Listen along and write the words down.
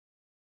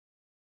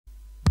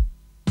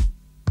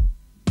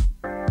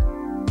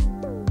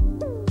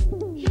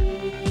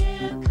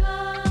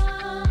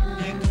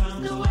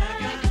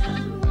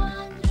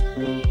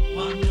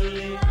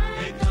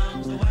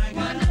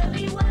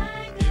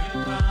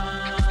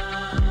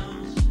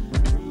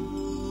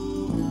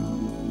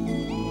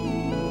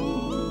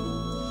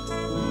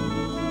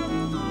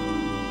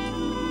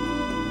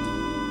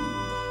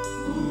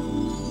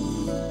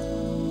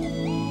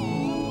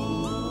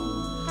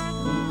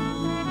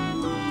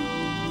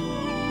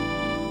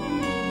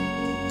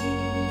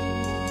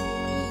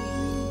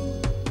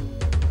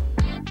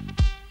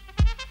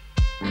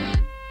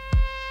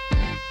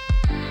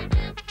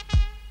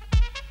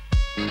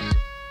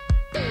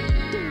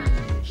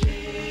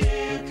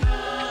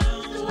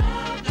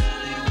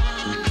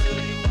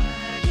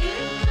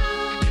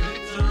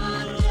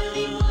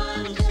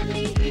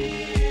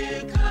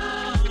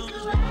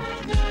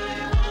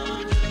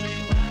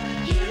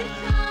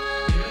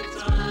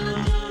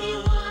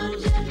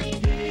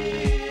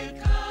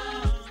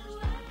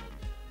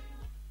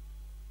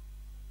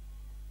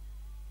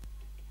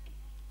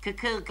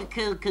Cuckoo,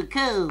 cuckoo,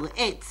 cuckoo.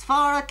 It's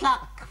 4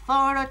 o'clock,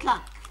 4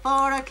 o'clock,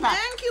 4 o'clock.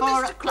 Thank you,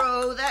 Mr.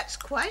 Crow. That's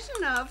quite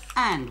enough.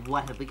 And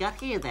what have we got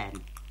here then?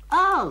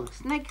 Oh,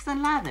 snakes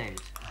and ladders.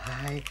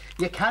 Aye,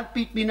 you can't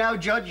beat me now,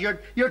 Judge.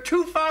 You're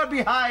too far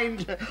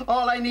behind.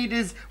 All I need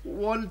is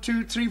 1,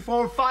 2, 3,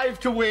 4, 5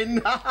 to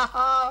win.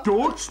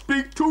 Don't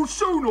speak too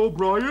soon,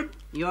 O'Brien.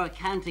 You're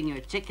counting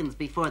your chickens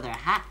before they're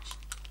hatched.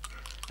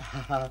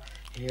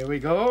 Here we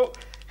go.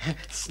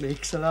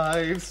 Snakes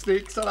alive,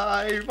 snakes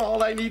alive.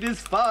 All I need is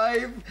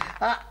 5.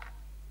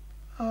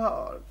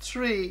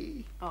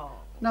 3. Oh.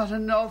 Not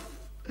enough.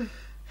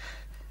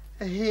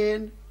 A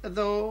hen, a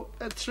doe,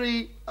 a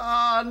 3.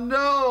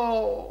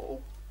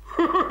 No.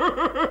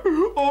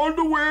 All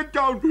the way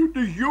down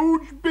the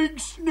huge big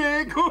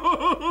snake.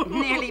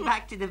 Nearly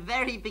back to the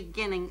very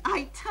beginning.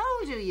 I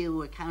told you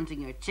were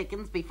counting your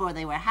chickens before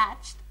they were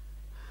hatched.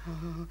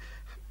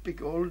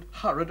 Big old,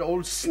 horrid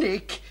old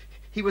snake.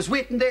 He was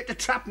waiting there to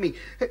trap me,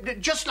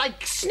 just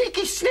like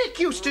Sneaky Snake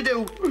used to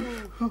do.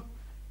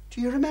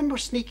 Do you remember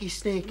Sneaky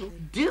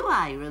Snake? Do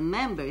I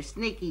remember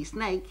Sneaky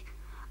Snake?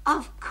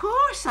 Of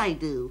course I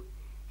do.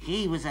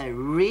 He was a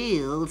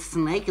real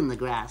snake in the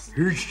grass.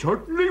 He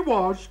certainly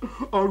was.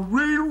 A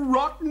real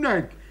rotten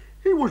egg.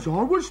 He was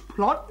always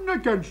plotting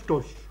against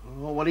us.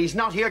 Oh, well, he's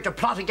not here to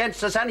plot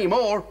against us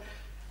anymore.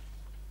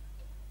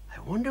 I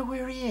wonder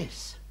where he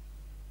is.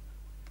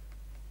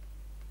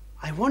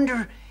 I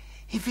wonder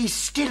if he's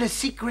still a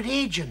secret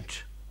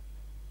agent.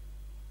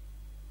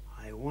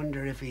 I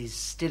wonder if he's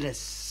still as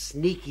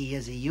sneaky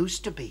as he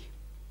used to be.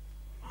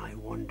 I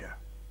wonder.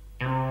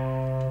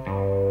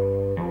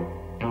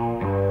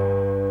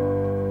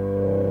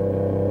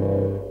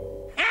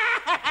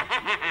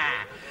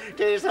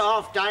 Tis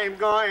oft I'm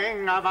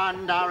going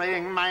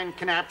a-wandering, mein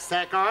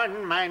knapsack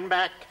on mein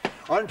back.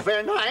 Und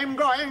when I'm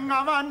going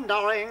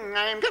a-wandering,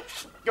 I'm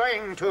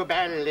going to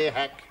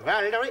Ballyhack.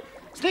 Wanderly,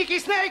 sneaky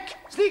snake,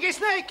 sneaky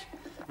snake.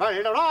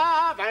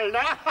 Waldera,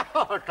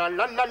 waldera,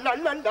 la la la la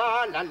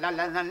la la la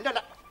la la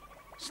la.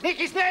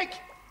 Sneaky snake,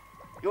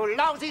 you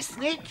lousy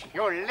snake,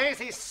 you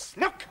lazy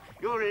snook,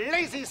 you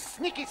lazy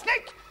sneaky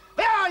snake.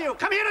 Where are you?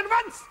 Come here at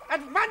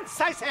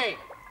once, I say.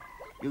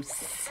 You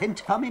sent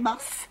for me,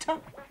 master?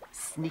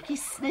 Sneaky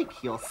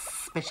Snake, your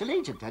special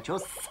agent at your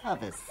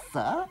service,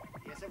 sir.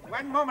 Yes,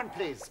 one moment,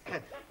 please.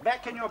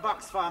 Back in your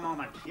box for a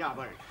moment. Yeah,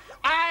 well.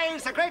 I,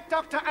 the great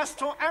Dr.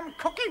 Astro, am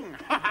cooking.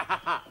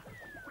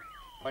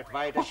 But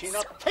why does she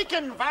not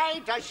ticken? Why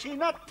does she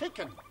not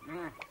ticken?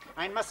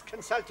 I must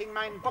consulting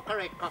mein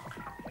bookery cook.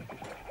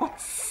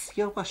 What's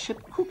your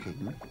worship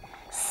cooking?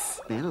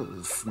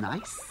 Smells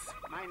nice.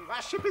 Mein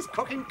worship is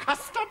cooking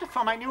custard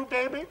for my new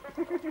baby.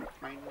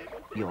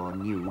 Your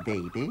new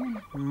baby,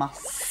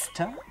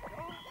 master?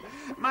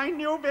 My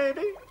new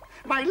baby,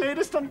 my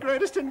latest and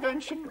greatest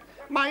invention,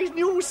 my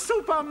new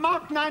super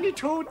Mark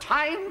 92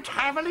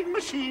 time-traveling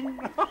machine.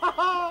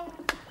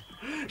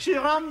 She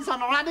runs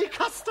on ruddy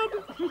custard.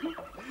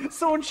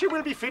 Soon she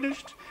will be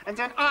finished, and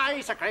then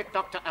I, the great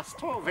Dr.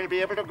 Astro, will be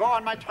able to go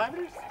on my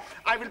travels.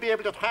 I will be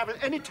able to travel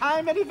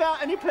anytime, anywhere,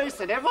 any place,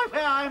 and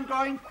everywhere I am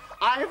going.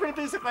 I will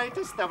be the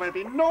greatest. There will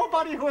be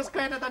nobody who is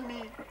greater than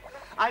me.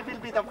 I will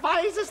be the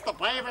wisest, the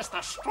bravest,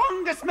 the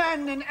strongest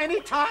man in any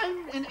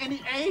time, in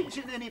any age,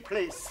 in any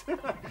place.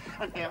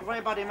 And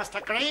everybody must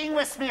agree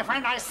with me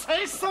when I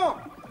say so.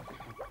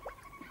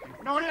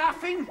 No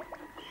laughing.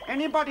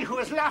 Anybody who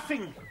is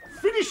laughing,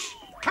 finish,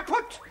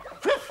 kaput,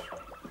 whiff,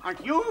 and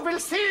you will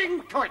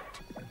sing to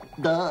it.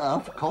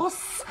 Of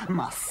course,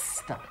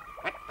 master.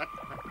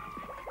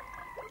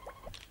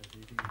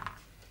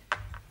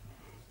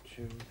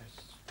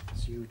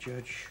 That's you,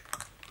 Judge.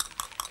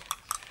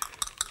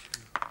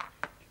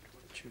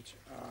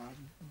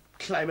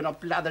 Climbing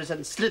up ladders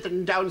and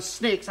slithering down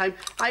snakes.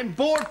 I'm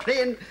bored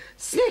playing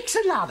snakes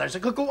and ladders. I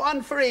could go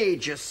on for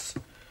ages.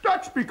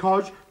 That's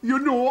because you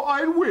know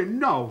I'll win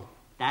now.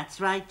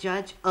 That's right,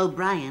 Judge.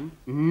 O'Brien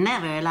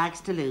never likes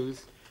to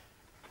lose.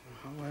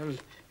 Well,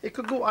 it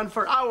could go on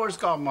for hours,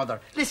 Godmother.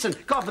 Listen,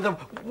 Godmother,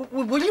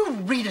 will you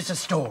read us a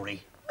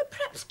story? Well,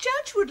 perhaps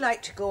Judge would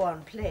like to go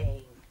on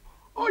playing.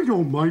 I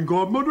don't mind,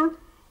 Godmother.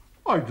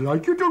 I'd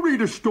like you to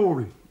read a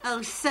story.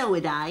 Oh, so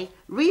would I.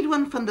 Read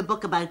one from the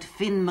book about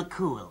Finn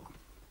McCool.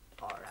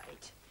 All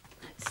right.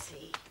 Let's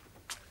see.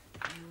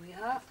 Here we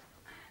are.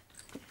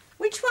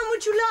 Which one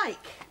would you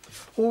like?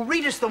 Oh,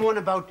 read us the one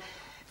about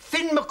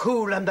Finn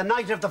McCool and the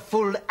Night of the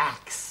Full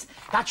Axe.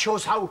 That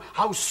shows how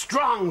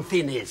strong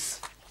Finn is.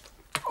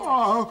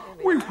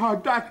 We've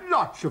had that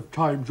lots of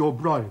times,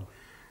 O'Brien.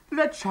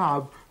 Let's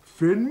have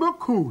Finn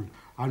McCool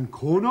and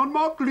Conan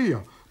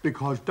MacLear,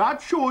 because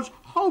that shows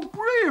how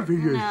brave he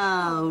is.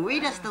 No,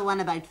 read us the one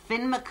about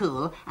Finn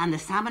McCool and the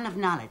Salmon of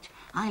Knowledge.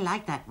 I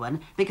like that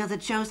one because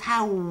it shows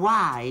how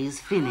wise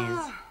Finn is.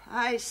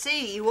 I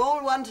see. You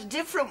all want a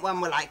different one.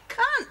 Well, I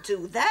can't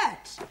do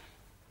that.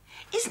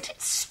 Isn't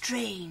it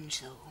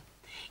strange, though,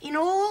 in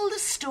all the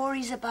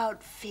stories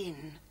about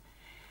Finn,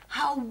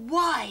 how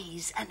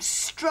wise and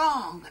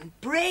strong and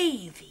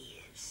brave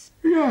he is?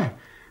 Yeah,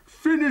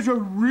 Finn is a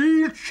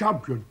real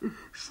champion,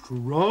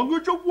 strong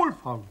as a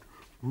wolfhound,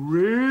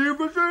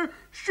 brave as a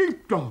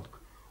sheepdog,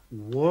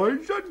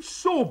 wise and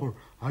sober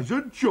as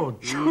a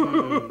judge.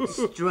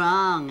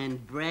 Strong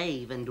and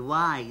brave and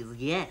wise,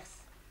 yes,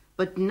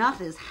 but not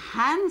as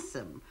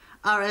handsome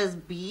or as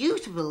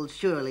beautiful,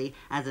 surely,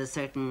 as a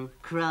certain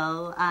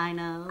crow I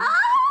know.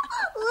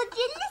 Oh, would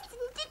you listen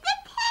to the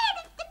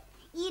parrot?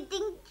 You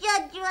think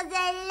Judge was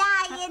a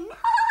lion, and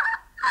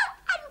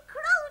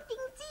Crow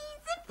thinks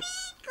he's a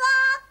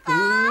peacock.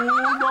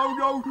 Oh,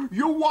 no,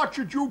 you watch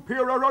it, you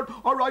peer, or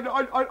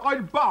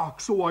I'll bark,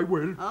 so I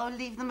will. Oh,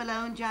 leave them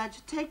alone, Judge.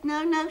 Take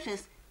no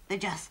notice. They're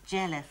just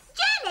jealous.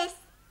 Jealous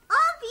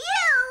of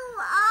you?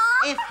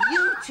 Oh. If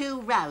you two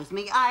rouse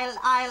me, I'll...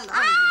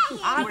 Look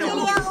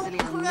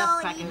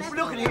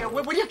at here,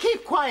 will you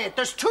keep quiet?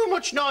 There's too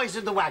much noise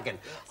in the wagon.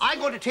 I'm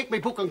going to take my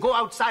book and go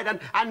outside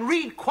and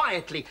read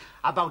quietly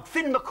about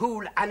Finn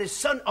McCool and his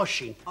son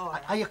Oisin.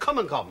 Are you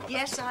coming, Gum?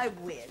 Yes, I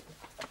will.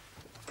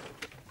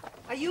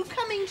 Are you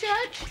coming,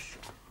 Judge?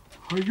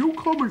 Are you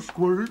coming,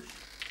 Squirrels?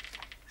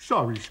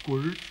 Sorry,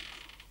 Squirrels.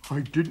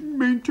 I didn't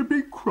mean to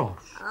be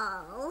cross.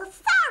 Oh,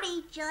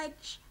 sorry,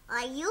 Judge.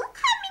 Are you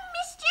coming,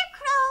 Mr.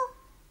 Crow?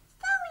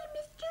 Sorry,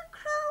 Mr.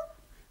 Crow.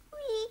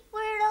 We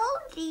were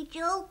only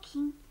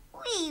joking.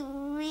 We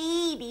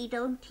really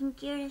don't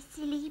think you're a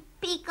silly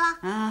peacock.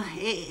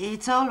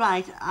 It's all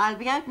right. I'll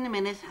be out in a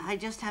minute. I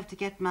just have to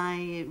get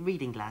my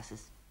reading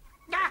glasses.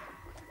 Ah,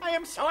 I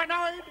am so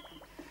annoyed.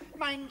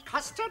 Mine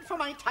custard for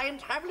my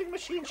time-traveling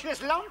machine. She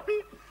is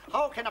lumpy.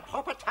 How can a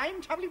proper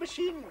time-traveling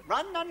machine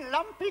run on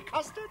lumpy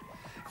custard?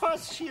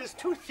 First she is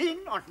too thin,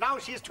 and now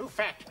she is too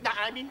fat.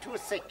 I mean too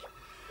thick.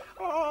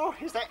 Oh,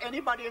 is there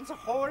anybody in the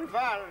whole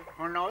world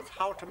who knows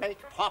how to make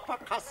proper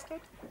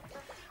custard?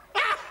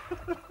 Ah!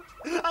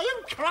 I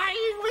am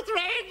crying with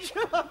rage.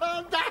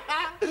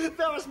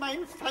 There was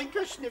mein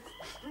Frankenschnitt.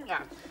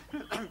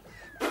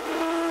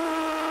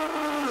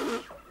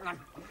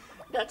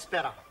 That's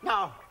better.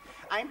 Now,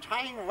 I'm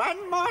trying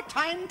one more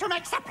time to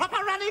make the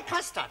proper runny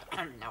custard.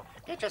 Now,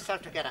 get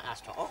yourself together,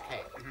 Astro.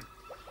 Okay.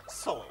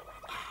 So,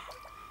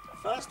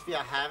 first we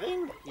are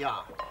having,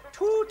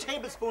 2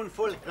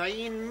 tablespoonfuls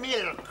green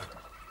milk.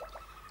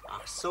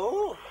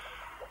 So.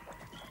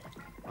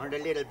 And a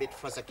little bit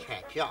for the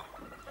cat,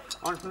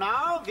 And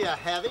now we are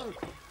having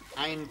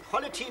ein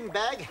polythene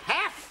bag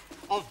half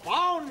of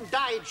brown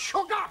dyed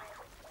sugar.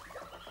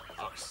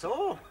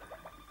 So.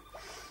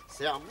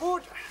 Sehr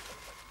gut.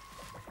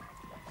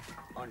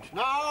 And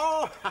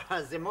now,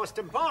 the most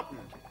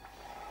important.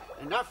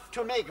 Enough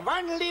to make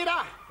 1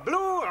 liter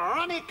blue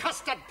runny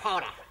custard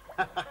powder.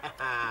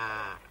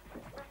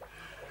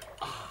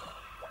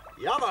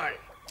 Jawohl.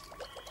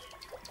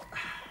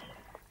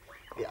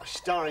 We are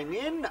stirring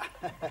in.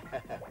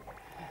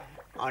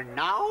 And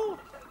now,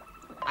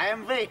 I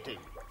am waiting.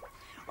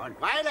 And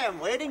while I am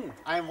waiting,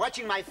 I am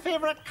watching my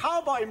favorite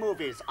cowboy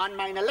movies on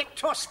my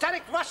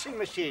electrostatic washing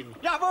machine.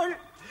 Jawohl.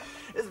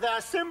 It's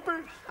very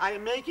simple. I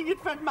am making it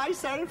for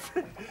myself.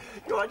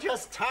 You are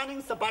just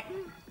turning the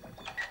button,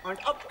 and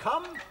up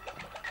come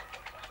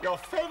your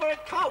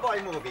favorite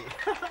cowboy movie.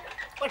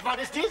 But what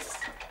is this?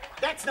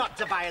 That's not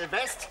the Wild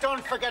West.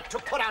 Don't forget to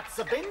put out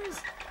the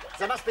bins.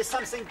 There must be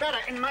something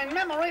better in my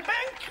memory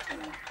bank.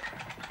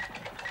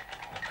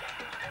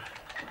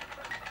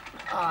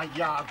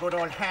 Good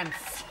old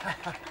Hans.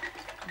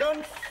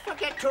 Don't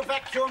forget to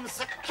vacuum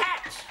the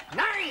cat.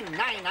 Nine,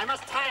 I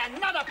must try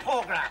another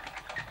program.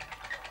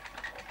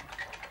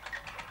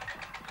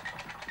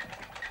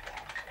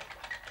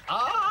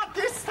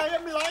 This I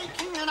am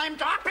liking, and I'm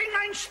dropping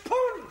my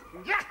spoon.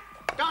 Yeah,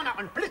 Donner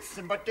and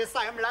Blitzen, but this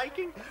I am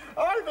liking.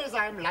 Always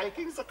I am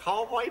liking the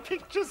cowboy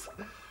pictures.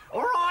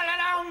 Roll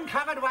along,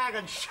 covered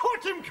wagon,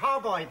 shoot him,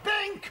 cowboy.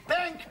 Bank,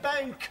 bank,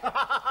 bank.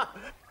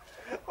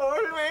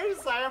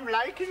 Always I am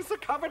liking the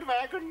covered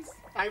wagons.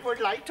 I would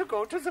like to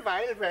go to the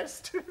Wild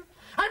West.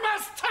 I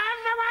must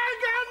turn the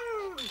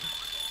wagon!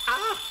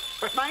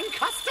 But mine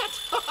custard!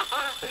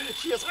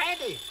 She is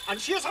ready, and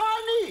she is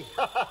running!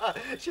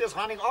 She is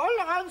running all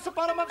around the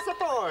bottom of the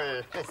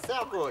bowl.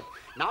 So good.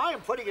 Now I'm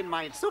putting in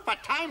my super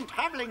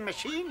time-traveling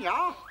machine,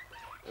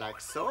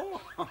 like so.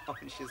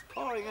 She's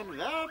pouring in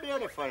very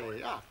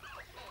beautifully,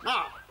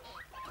 Now,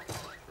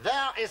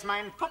 there is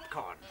my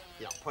popcorn.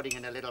 Putting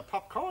in a little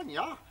popcorn,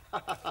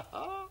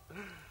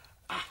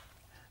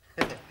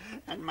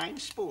 And my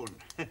spoon.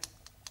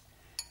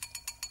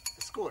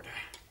 It's good.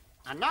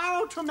 And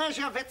now to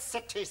measure with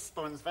the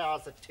teaspoons. Where are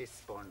the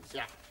teaspoons?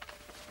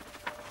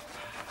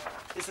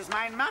 This is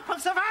my map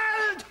of the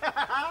world.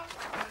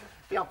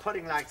 We are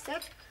putting like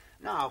that.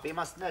 Now we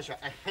must measure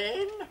a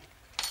hen,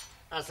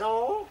 a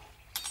zo,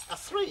 a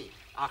 3.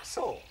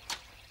 So.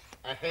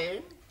 A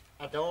hen,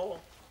 a do,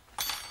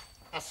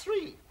 a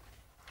 3.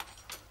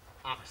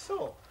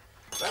 So.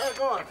 Very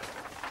good.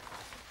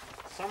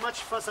 So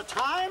much for the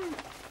time.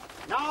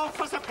 Now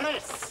for the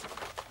place.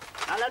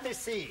 Now let me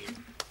see.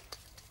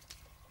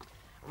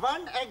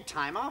 1 egg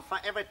timer for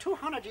every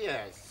 200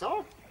 years.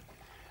 So,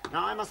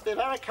 now I must be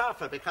very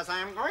careful because I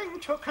am going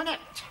to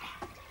connect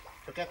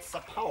to get the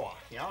power,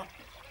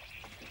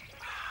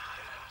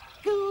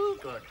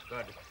 Good.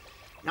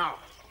 Now,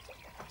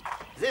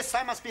 this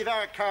I must be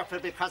very careful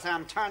because I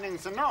am turning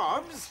the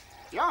knobs.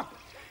 Yeah,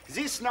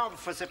 this knob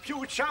for the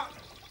future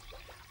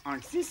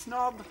and this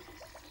knob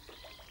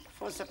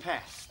for the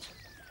past.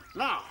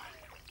 Now,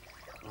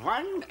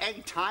 1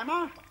 egg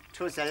timer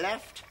to the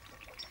left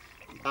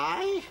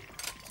by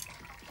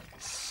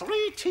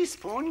 3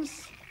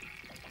 teaspoons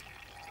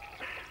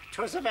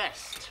to the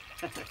west.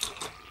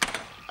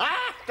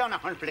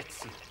 Donnerhund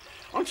blitzen.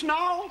 And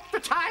now, the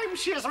time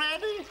she is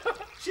ready.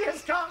 She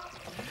has come.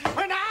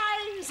 When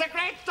I, the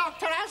great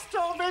Dr.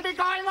 Astro, will be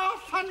going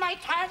off on my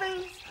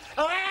travels.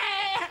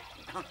 Away!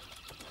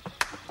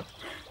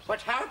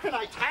 But how can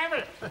I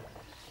travel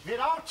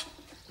without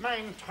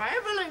my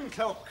traveling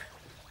cloak?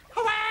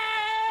 Away!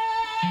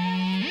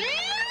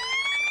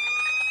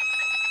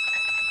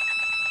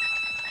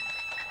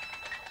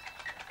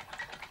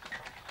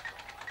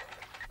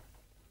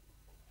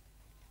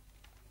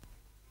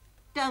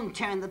 Don't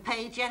turn the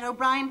page yet,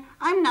 O'Brien.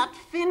 I'm not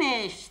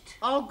finished.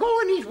 Oh,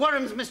 go and eat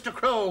worms, Mr.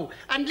 Crow,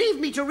 and leave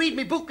me to read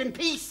me book in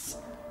peace.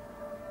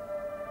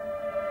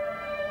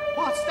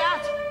 What's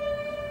that?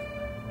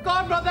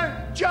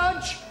 Godmother,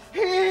 Judge,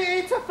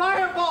 it's a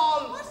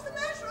fireball. What's the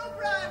matter,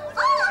 O'Brien?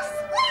 Oh,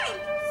 Squirrel!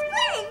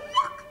 Squirrel,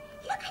 look!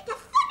 Look at the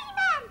funny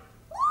man!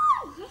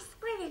 Oh, yes,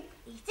 Squirrel.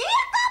 Is he a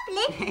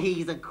goblin?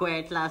 He's a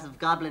queer class of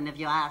goblin, if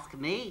you ask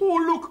me.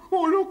 Oh,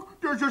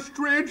 look, there's a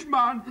strange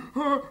man.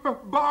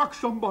 Bark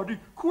somebody,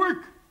 quick.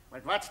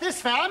 But what's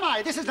this for, am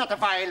I? This is not a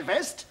Wild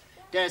West.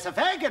 There's a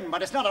wagon,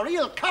 but it's not a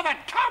real covered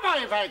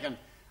cowboy wagon.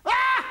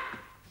 Ah!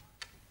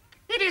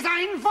 It is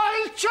ein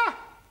vulture.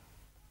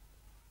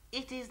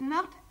 It is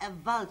not a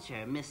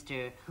vulture,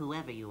 Mr.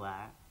 Whoever you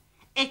are.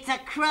 It's a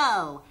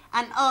crow,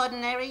 an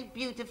ordinary,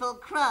 beautiful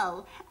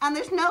crow. And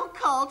there's no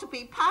call to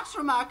be past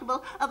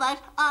remarkable about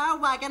our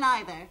wagon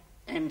either.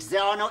 And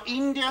there are no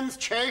Indians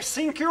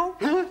chasing you?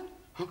 Huh?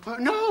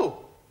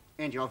 No.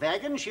 And your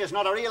wagon, she is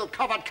not a real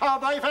covered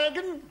cowboy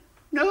wagon?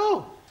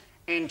 No.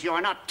 And you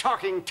are not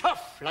talking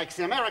tough like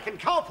the American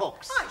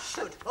cowpokes? I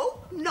should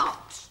hope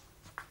not.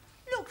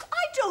 Look,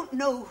 I don't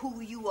know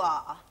who you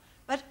are,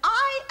 but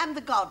I am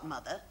the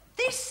godmother.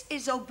 This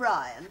is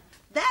O'Brien.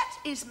 That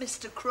is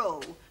Mr.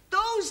 Crow.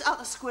 Those are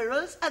the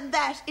squirrels, and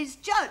that is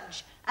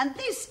Judge. And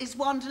this is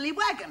Wanderly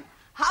Wagon.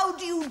 How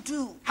do you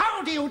do?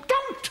 How do you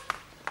don't?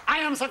 I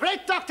am the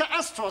great Dr.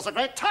 Astro, the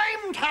great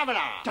time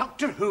traveler.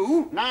 Doctor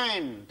Who?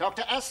 Nein,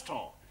 Dr.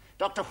 Astro.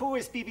 Doctor Who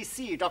is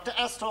BBC, Dr.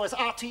 Astro is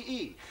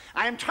RTE.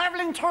 I am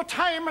traveling through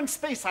time and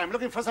space. I am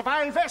looking for the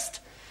Wild West.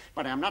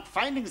 But I am not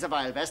finding the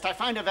Wild West. I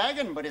find a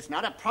wagon, but it's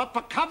not a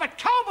proper covered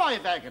cowboy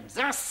wagon.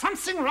 There is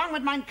something wrong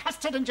with my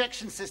custard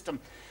injection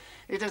system.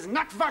 It is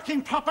not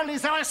working properly.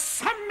 There is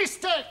some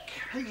mistake.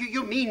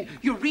 You mean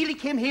you really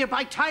came here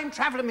by time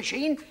traveling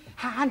machine?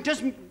 And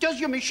does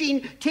your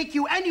machine take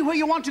you anywhere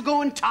you want to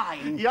go in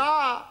time?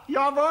 Yeah,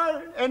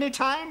 jawohl.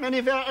 Anytime,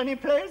 anywhere, any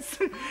place.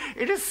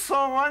 It is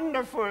so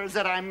wonderful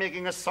that I'm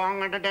making a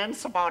song and a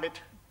dance about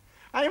it.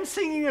 I am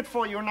singing it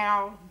for you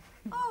now.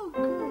 Oh,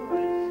 good.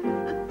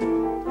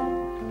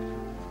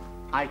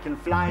 I can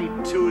fly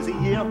to the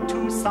year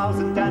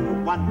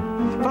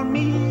 2001. For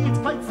me, it's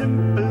quite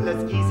simple,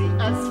 as easy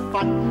as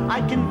fun. I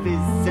can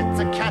visit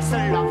the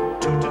castle of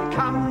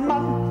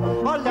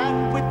Tutankhamun, or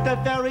land with the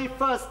very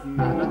first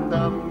man on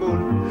the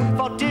moon.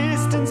 For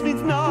distance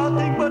means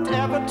nothing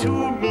whatever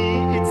to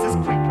me. It's as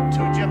quick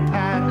to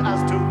Japan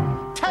as to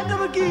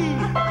Tadawagi.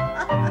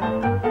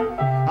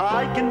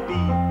 I can be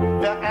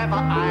wherever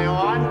I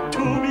want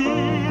to be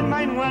in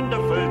my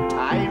wonderful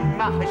time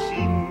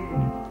machine.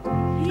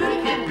 He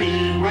can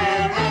be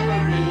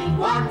wherever he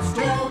wants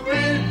to be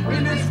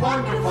in his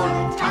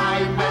wonderful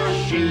time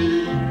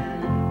machine.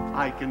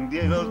 I can be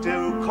able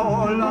to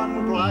call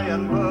on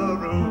Brian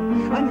Burrow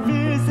and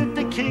visit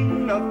the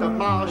king of the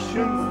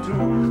Martians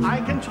too.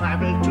 I can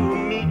travel to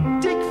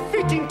meet Dick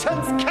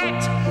Whittington's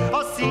cat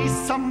or see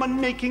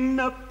someone making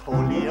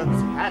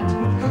Napoleon's hat.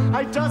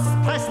 I just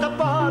press the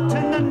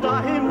button and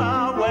I'm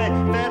away,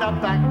 better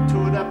back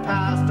to the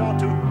past or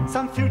to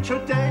some future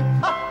day.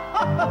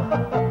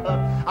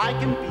 I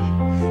can be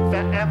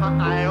wherever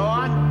I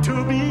want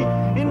to be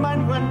in my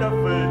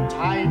wonderful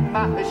time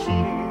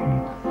machine.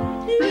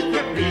 He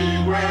can be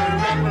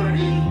wherever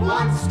he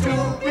wants to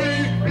be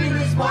in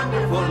his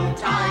wonderful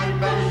time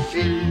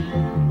machine.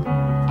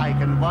 I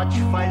can watch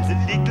while the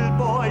little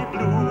boy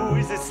Blue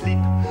is asleep,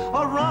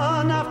 or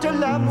run after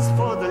lambs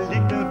for the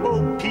little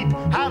Bo Peep.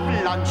 Have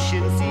lunch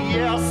in the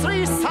year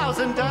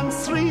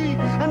 3003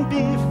 and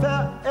be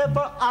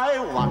wherever I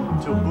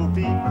want to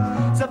be.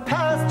 The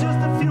pasture's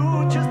the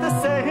future's the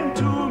same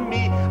to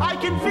me. I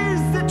can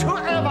visit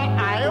whoever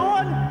I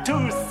want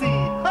to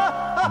see.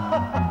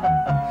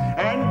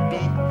 And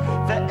be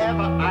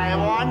wherever I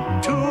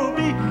want to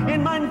be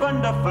in my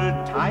wonderful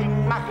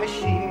time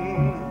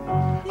machine.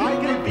 I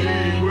can be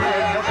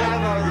wherever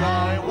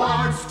I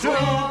want to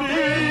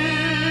be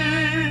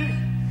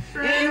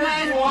in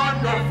my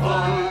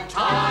wonderful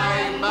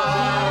time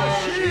machine.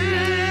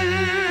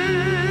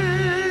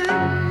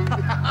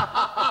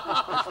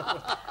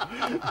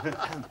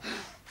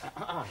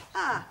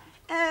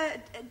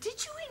 Did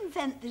you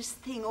invent this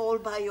thing all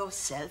by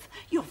yourself?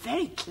 You're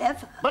very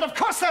clever. But of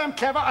course I am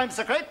clever. I'm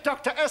the great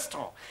Dr.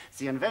 Astro,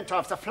 the inventor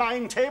of the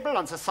flying table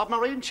on the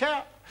submarine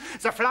chair.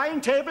 The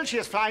flying table, she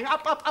is flying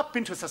up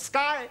into the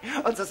sky.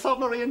 On the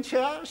submarine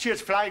chair, she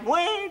is flying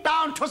way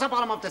down to the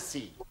bottom of the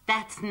sea.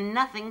 That's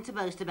nothing to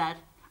boast about.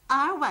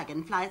 Our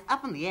wagon flies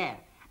up in the air,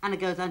 and it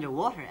goes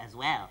underwater as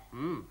well.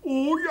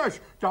 Oh, yes,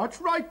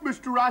 that's right,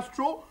 Mr.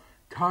 Astro.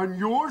 Can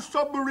your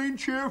submarine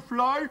chair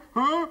fly,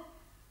 huh?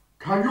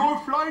 Can your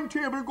flying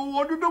table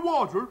go under the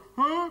water,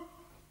 huh?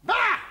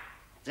 Bah!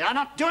 They are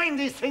not doing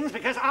these things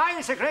because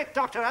I, the great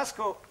Dr.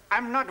 Astro,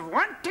 am not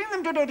wanting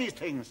them to do these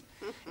things.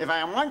 If I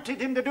am wanting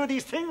them to do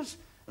these things,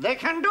 they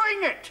can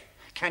doing it.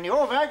 Can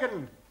your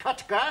wagon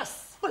cut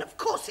grass? Well, of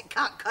course it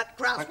can't cut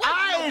grass. But Why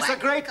I, no the wagon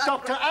great cut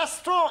Dr. grass?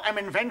 Astro, am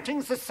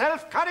inventing the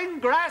self-cutting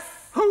grass.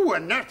 Who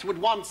on earth would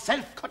want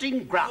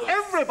self-cutting grass?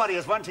 Everybody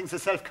is wanting the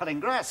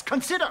self-cutting grass.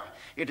 Consider,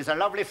 it is a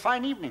lovely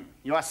fine evening.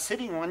 You are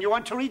sitting when you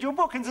want to read your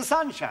book in the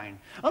sunshine.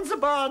 And the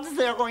birds,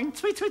 they are going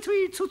tweet, tweet,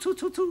 tweet, toot, toot,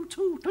 toot, toot,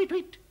 toot, tweet,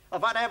 tweet, or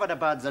whatever the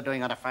birds are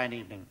doing on a fine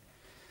evening.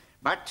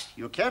 But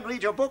you can't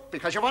read your book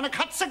because you want to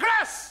cut the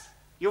grass.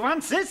 You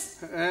want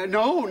this?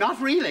 No,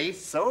 not really.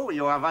 So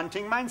you are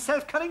wanting mine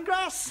self-cutting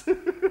grass.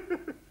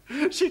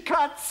 She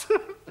cuts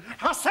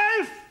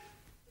herself.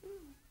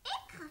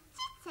 It cuts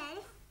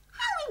itself.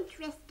 How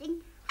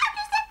interesting. How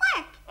does it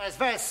work? Well, it's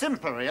very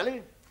simple,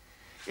 really.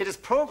 It is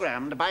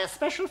programmed by a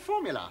special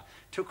formula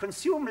to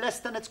consume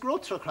less than its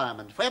growth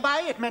requirement,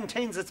 whereby it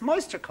maintains its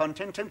moisture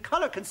content and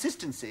color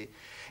consistency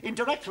in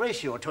direct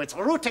ratio to its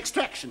root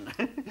extraction.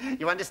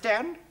 You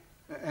understand?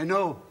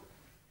 No.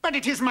 But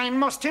it is my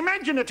most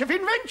imaginative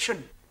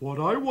invention.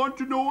 What I want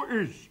to know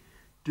is,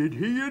 did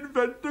he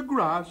invent the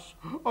grass,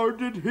 or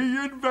did he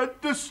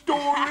invent the story?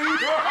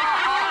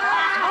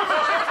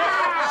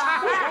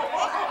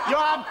 You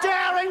are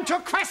daring to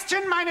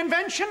question mine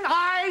invention?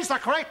 I, the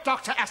great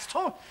Dr.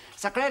 Astro,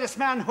 the greatest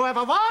man who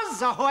ever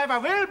was or who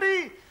ever will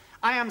be.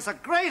 I am the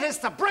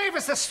greatest, the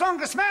bravest, the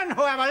strongest man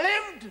who ever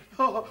lived.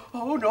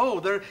 Oh no,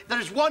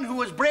 there's one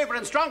who is braver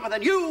and stronger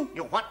than you.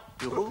 You what?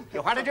 You who?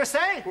 You what did you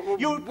say?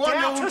 You One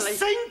dare only. to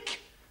think?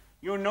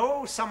 You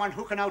know someone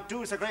who can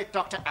outdo the great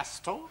Dr.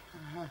 Astro?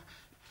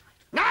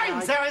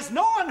 Nine! There is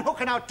no one who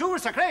can outdo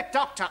the great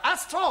Dr.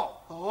 Astro.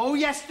 Oh,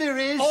 yes, there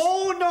is.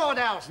 Oh, no,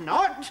 there's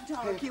not. Don't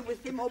argue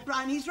with him,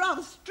 O'Brien. He's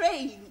rather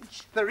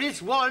strange. There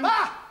is one.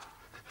 Ah!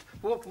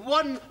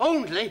 One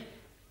only.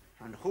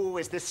 And who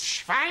is this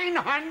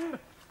Schweinhund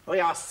we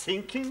are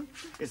thinking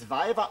is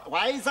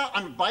wiser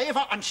and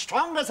braver and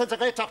stronger than the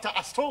great Dr.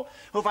 Astro,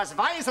 who was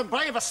wise and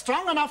brave and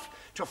strong enough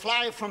to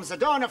fly from the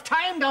dawn of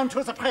time down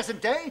to the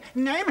present day?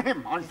 Name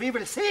him, and we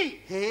will see.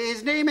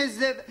 His name is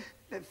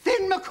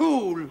Finn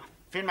McCool.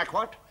 Finn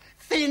McWhat?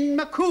 Finn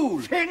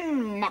McCool.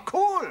 Finn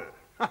McCool.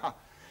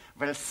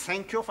 Well,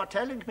 thank you for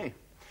telling me,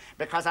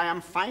 because I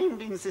am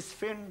finding this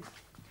Finn.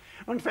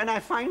 And when I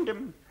find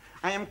him,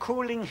 I am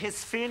cooling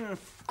his fin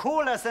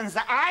cooler than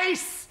the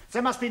ice.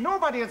 There must be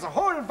nobody in the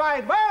whole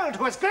wide world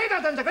who is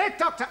greater than the great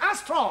Dr.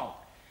 Astro.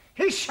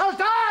 He shall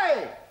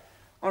die.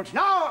 And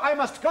now I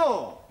must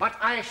go, but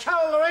I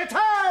shall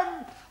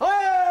return.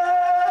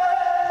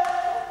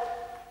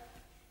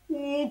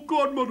 Oh,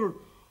 Godmother,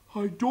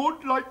 I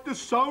don't like the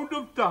sound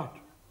of that.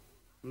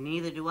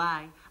 Neither do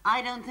I.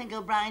 I don't think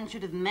O'Brien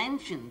should have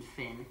mentioned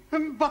Finn.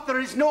 But there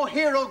is no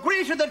hero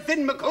greater than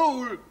Finn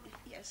McCool.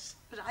 Yes,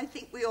 but I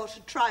think we ought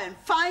to try and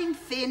find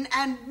Finn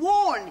and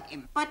warn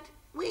him. But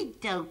we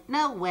don't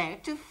know where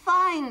to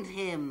find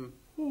him.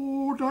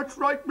 Oh, that's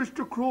right,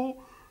 Mr.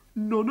 Crow.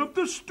 None of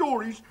the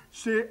stories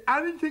say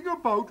anything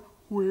about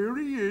where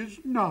he is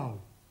now.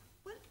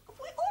 Well,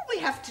 all we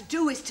have to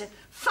do is to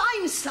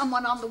find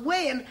someone on the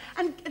way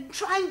and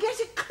try and get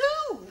a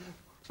clue.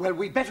 Well,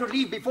 we better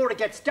leave before it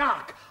gets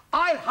dark.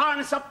 I'll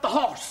harness up the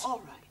horse.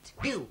 All right.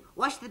 You,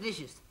 wash the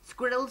dishes.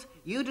 Squirrels,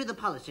 you do the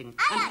polishing.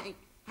 Aye, And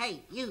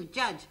hey, you,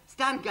 Judge,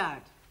 stand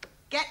guard.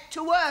 Get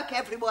to work,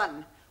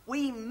 everyone.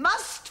 We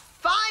must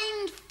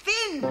find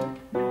Finn.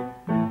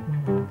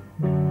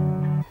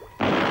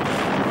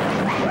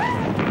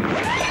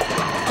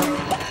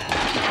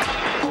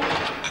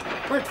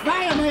 But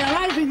why am I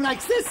arriving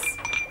like this?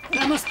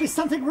 There must be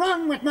something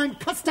wrong with my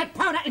custard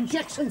powder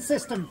injection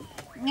system.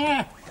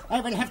 Yeah,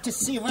 I will have to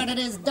see what it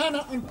is,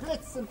 Donna and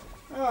Blitzen.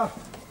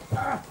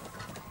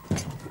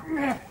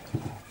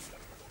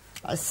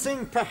 I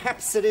think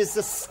perhaps it is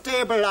the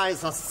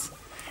stabilizers.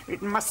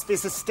 It must be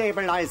the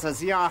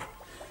stabilizers, yeah.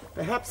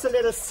 Perhaps a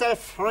little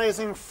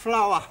self-raising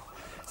flour.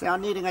 They are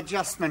needing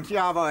adjustment,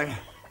 yeah, boy.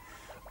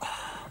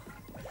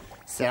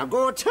 Sehr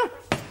gut.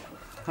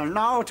 And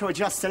now to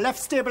adjust the left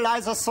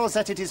stabilizer so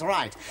that it is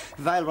right,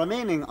 while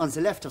remaining on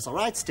the left of the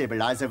right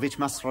stabilizer, which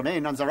must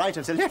remain on the right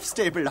of the left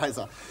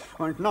stabilizer.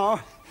 And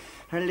now,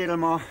 a little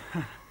more.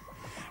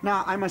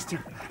 Now I must...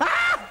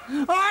 Ah!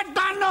 Oh,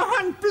 Donner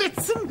and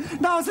Blitzen!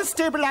 Now the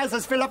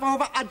stabilizers will have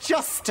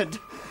over-adjusted.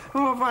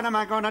 Oh, what am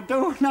I going to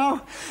do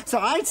now? The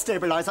right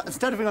stabilizer,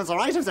 instead of being on the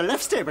right of the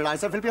left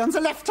stabilizer, will be on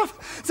the left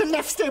of the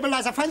left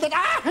stabilizer. Find that...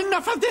 Ah,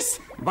 enough of this!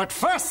 But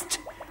first...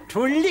 to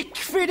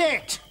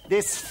liquidate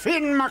this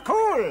Finn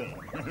McCool.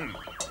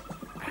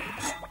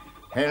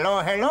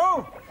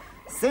 Hello?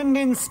 Send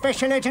in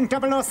Special Agent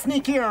 00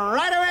 Sneaky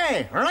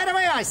right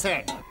away, I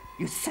said.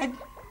 You sent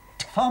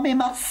for me,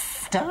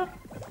 master?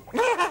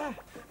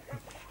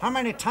 How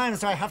many times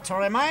do I have to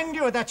remind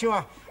you that you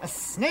are a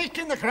snake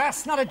in the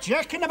grass, not a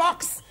jack in the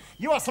box?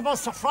 You are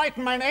supposed to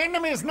frighten mine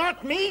enemies,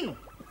 not me.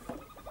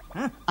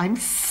 Huh? I'm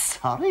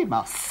sorry,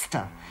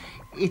 master.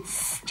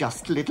 It's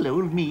just little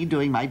old me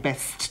doing my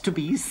best to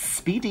be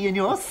speedy in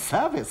your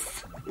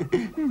service.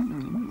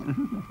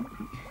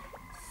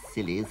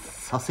 Silly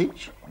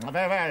sausage.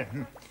 Very well.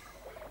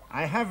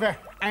 I have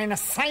an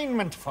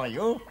assignment for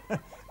you.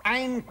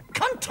 Ein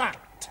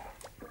contract.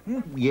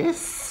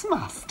 Yes,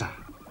 master.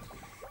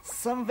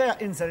 Somewhere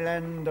in the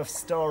land of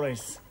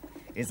stories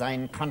is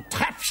ein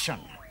contraption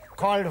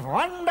called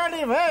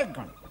Wanderly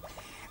Wagon.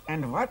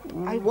 And what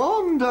I...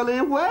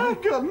 Wanderly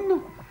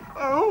Wagon?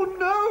 Oh,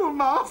 no,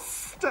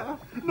 master.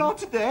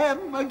 Not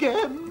them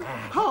again.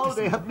 How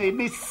they have made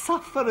me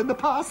suffer in the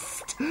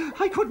past.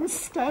 I couldn't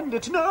stand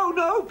it.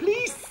 No,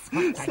 please.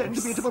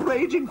 Send me to a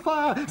raging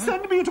fire.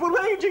 Send me to a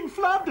raging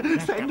flood.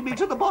 Send me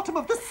to the bottom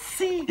of the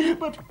sea.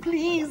 But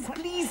please,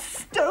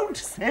 don't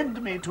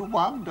send me to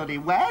Wanderly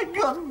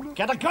Wagon.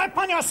 Get a grip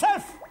on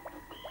yourself.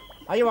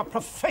 Are you a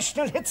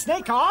professional hit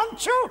snake,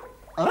 aren't you?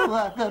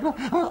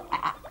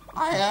 I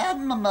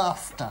am,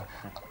 master.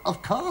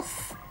 Of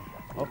course.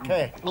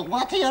 Okay.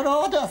 What are your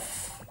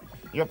orders?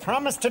 You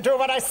promise to do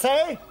what I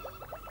say?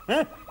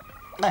 Huh?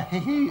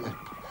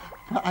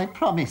 I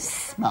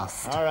promise,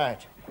 master. All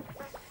right.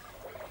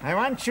 I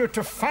want you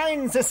to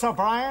find this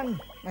O'Brien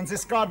and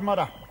this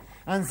godmother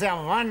and their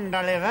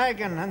Wanderly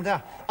Wagon and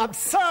their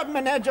absurd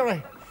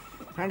menagerie.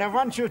 And I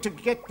want you to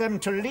get them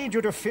to lead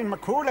you to Finn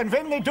McCool, and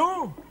when they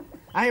do,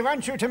 I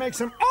want you to make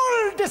them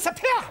all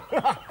disappear.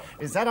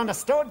 Is that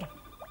understood?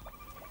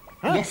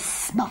 Huh?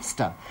 Yes,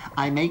 master.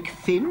 I make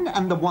Finn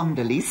and the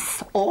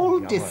Wanderlies all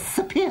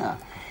disappear.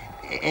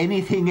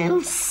 Anything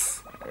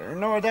else?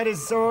 No, that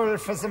is all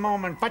for the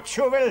moment. But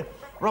you will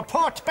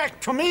report back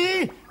to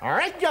me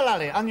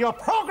regularly on your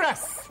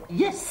progress.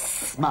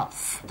 Yes,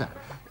 master.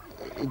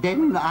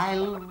 Then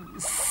I'll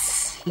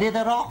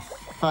slither off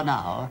for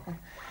now.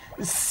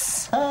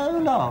 So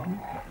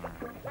long.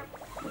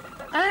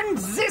 And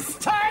this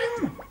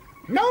time,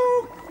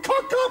 no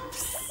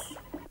cock-ups.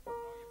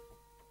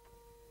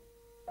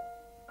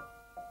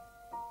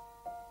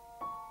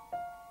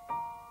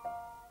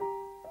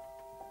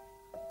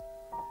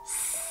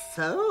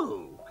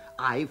 So,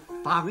 I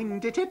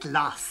found it at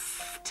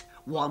last.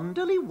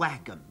 Wanderly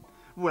Wagon.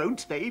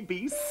 Won't they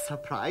be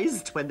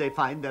surprised when they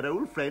find their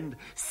old friend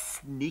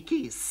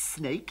Sneaky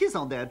Snake is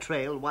on their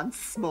trail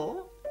once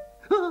more?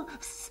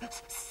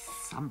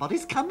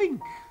 Somebody's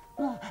coming.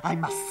 I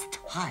must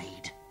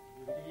hide.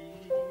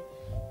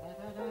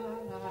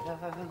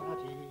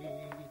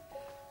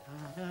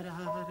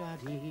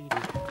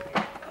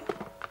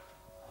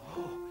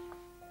 Oh,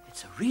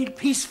 it's a real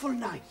peaceful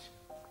night.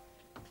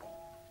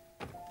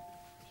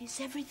 Is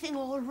everything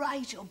all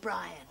right,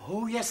 O'Brien?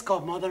 Oh, yes,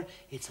 Godmother.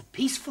 It's a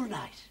peaceful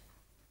night.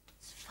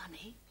 It's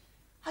funny.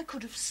 I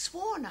could have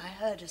sworn I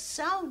heard a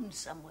sound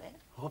somewhere.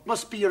 Oh, it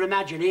must be your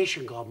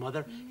imagination,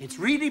 Godmother. It's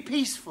really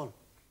peaceful.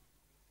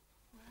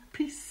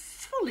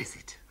 Peaceful, is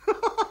it?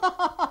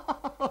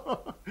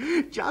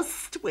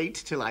 Just wait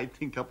till I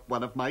think up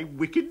one of my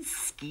wicked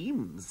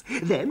schemes.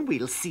 Then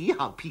we'll see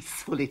how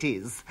peaceful it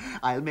is.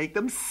 I'll make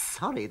them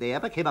sorry they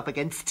ever came up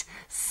against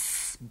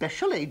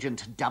Special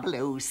Agent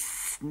 00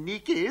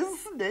 Sneaky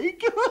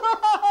Snake.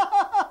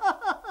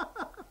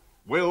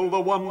 Will the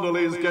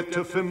Wanderlies get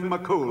to Finn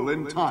McCool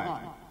in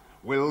time?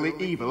 Will the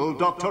evil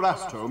Dr.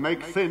 Astro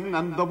make Finn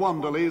and the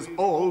Wanderlies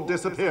all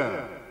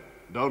disappear?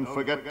 Don't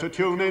forget to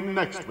tune in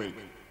next week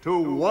to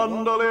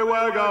Wanderly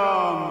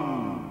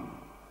Wagon.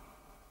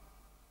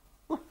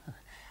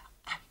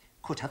 I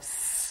could have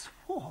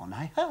sworn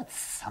I heard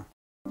something.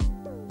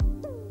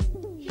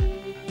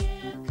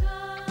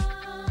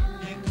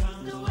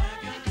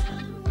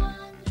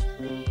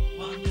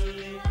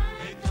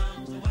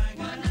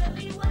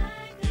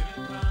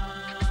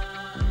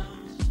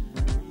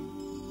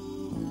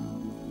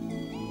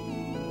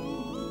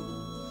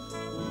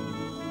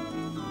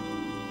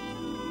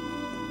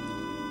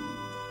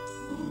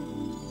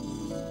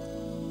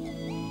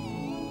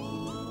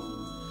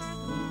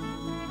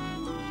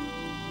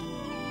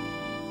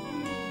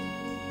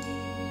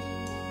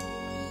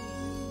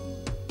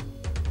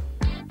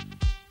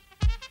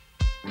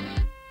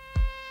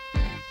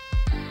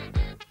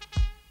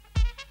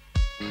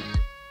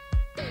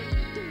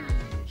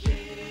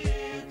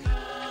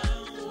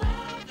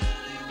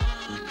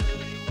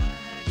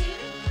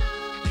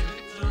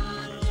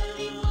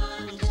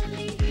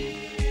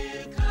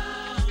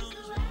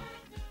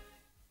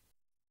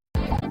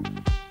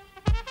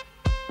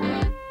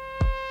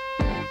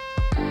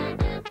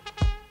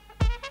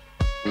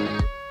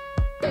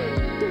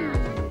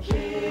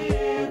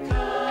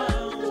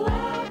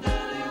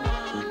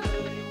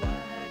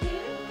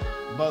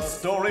 The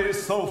story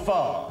so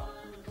far.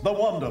 The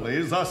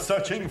Wanderlies are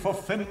searching for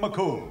Finn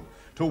McCool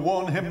to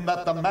warn him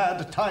that the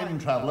mad time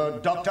traveler,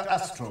 Dr.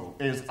 Astro,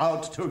 is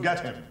out to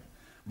get him.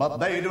 But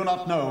they do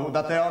not know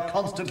that they are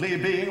constantly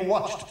being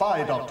watched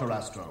by Dr.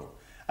 Astro,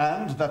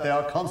 and that they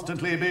are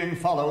constantly being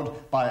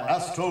followed by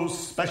Astro's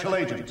special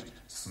agent,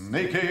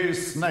 Sneaky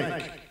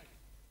Snake.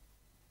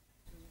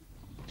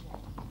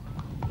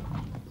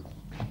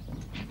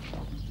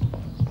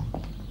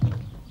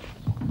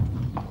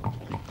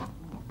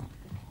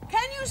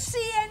 Can you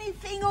see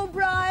anything,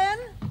 O'Brien?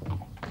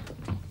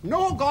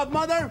 No,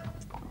 Godmother.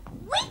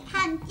 We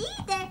can't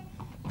either.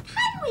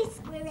 Can we,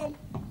 Squirrel?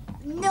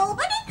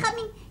 Nobody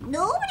coming,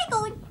 nobody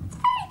going. It's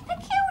very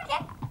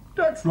peculiar.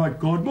 That's right,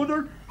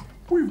 Godmother.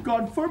 We've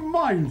gone for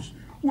miles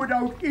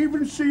without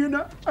even seeing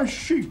a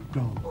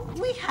sheepdog.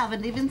 We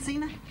haven't even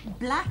seen a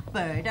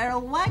blackbird or a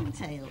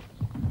wagtail.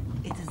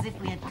 It's as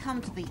if we had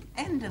come to the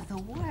end of the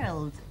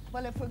world.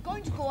 Well, if we're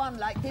going to go on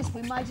like this,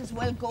 we might as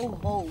well go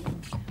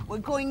home. We're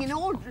going in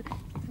all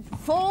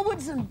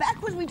forwards and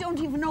backwards. We don't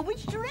even know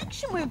which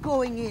direction we're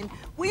going in.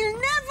 We'll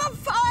never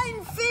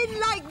find Finn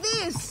like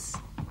this.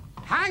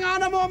 Hang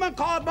on a moment,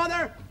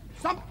 Godmother.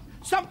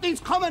 Something's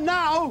coming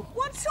now.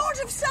 What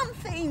sort of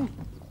something?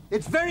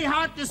 It's very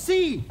hard to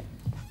see.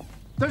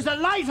 There's a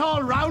light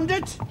all round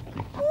it.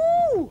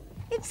 Ooh,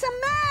 it's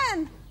a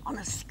man on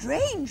a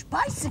strange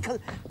bicycle.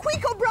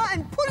 Quick,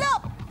 O'Brien, pull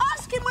up.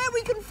 Ask him where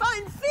we can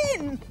find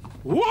Finn.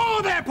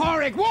 Whoa there,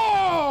 Porrick!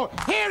 Whoa!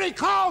 Here he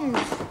comes!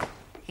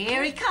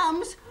 Here he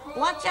comes.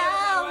 Watch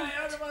out!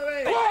 Out of my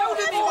way! Whoa,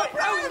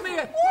 Out of me!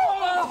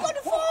 Whoa, I'm going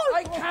to fall.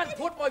 I can't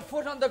put my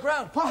foot on the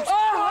ground.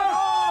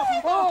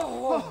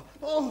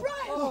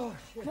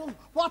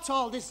 What's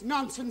all this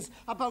nonsense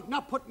about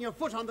not putting your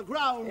foot on the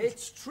ground?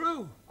 It's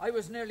true. I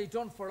was nearly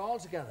done for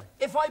altogether.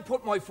 If I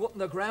put my foot on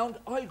the ground,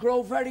 I'll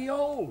grow very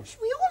old.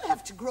 We all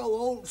have to grow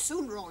old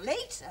sooner or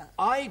later.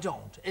 I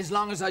don't, as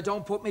long as I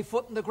don't put my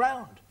foot on the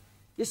ground.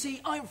 You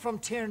see, I'm from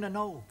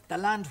Tiernanog, the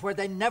land where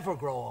they never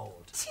grow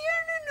old.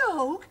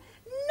 Tiernanog?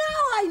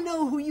 Now I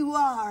know who you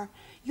are.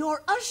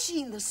 You're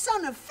Usheen, the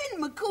son of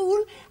Finn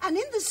McCool, and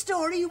in the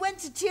story you went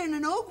to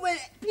Tiernanog where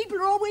people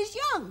are always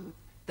young.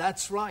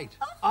 That's right.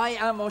 I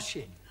am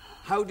Usheen.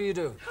 How do you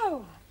do?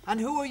 Oh. And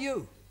who are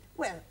you?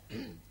 Well,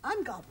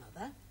 I'm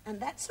Godmother, and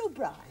that's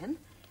O'Brien,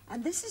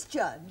 and this is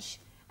Judge,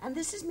 and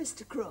this is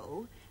Mr.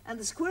 Crow, and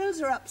the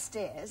squirrels are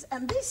upstairs,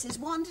 and this is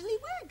Wanderly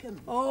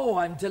Wagon. Oh,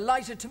 I'm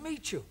delighted to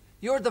meet you.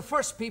 You're the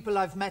first people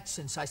I've met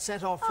since I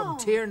set off from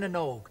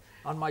Tiernanog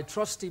on my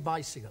trusty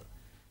bicycle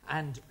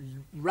and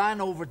ran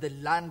over the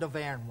land of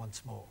Erin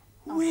once more.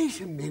 Wait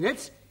a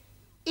minute.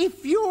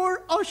 If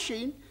you're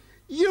Usheen,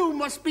 you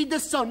must be the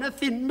son of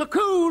Finn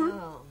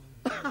McCool.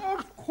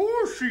 Of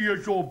course he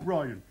is,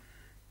 O'Brien.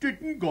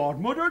 Didn't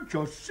Godmother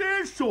just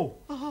say so?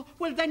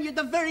 Well, then you're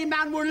the very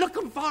man we're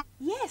looking for.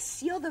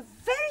 Yes, you're the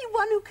very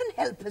one who can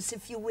help us,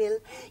 if you will.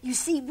 You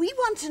see, we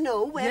want to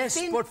know where Yes,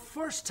 Finn... but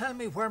first tell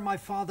me where my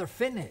father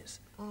Finn is.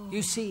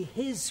 You see,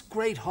 his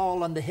great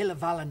hall on the hill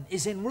of Allen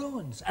is in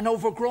ruins and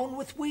overgrown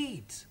with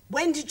weeds.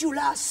 When did you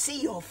last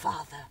see your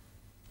father?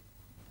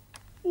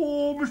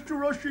 Oh,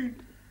 Mr. Usheen,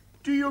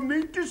 do you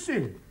mean to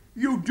say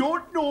you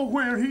don't know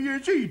where he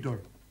is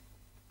either?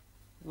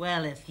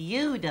 Well, if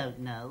you don't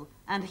know,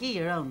 and he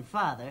your own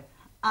father,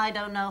 I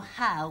don't know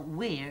how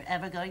we're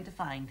ever going to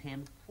find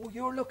him. Oh,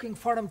 you're looking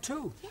for him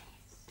too? Yes.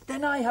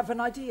 Then I have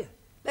an idea.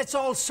 Let's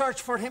all search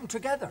for him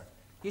together.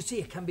 You see,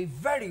 it can be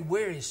very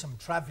wearisome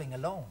travelling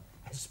alone,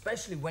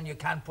 especially when you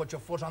can't put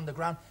your foot on the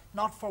ground,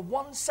 not for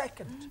 1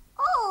 second.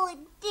 Oh,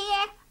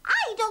 dear.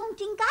 I don't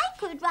think I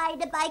could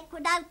ride a bike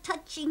without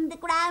touching the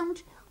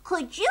ground.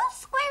 Could you,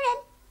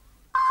 Squirrel?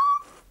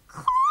 Of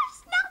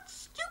course not,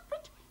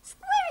 stupid.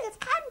 Squirrels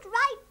can't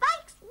ride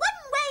bikes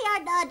one way or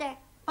the other.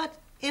 But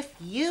if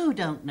you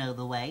don't know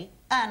the way,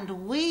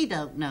 and we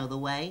don't know the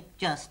way,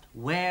 just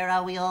where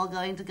are we all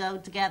going to go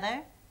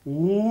together?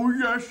 Oh,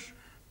 yes.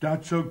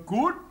 That's a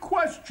good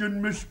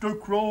question, Mr.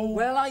 Crow.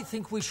 Well, I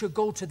think we should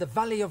go to the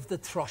Valley of the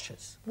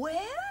Thrushes.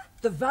 Where?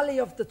 The Valley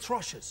of the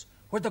Thrushes,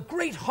 where the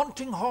great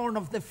hunting horn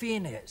of the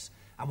Finn is.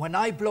 And when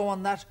I blow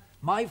on that,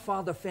 my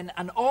father Finn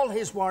and all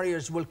his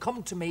warriors will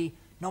come to me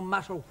no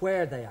matter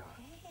where they are.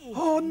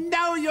 Oh,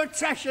 now you're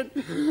trashing.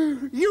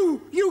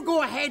 You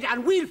go ahead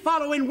and we'll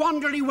follow in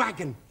Wanderly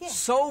Wagon.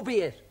 So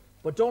be it.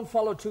 But don't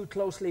follow too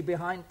closely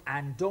behind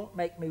and don't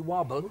make me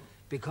wobble,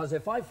 because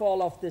if I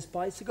fall off this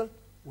bicycle,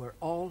 we're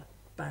all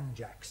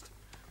banjaxed.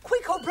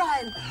 Quick,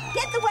 O'Brien,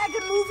 get the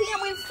wagon moving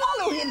and we'll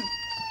follow him.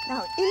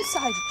 Now,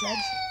 inside,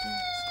 Judge.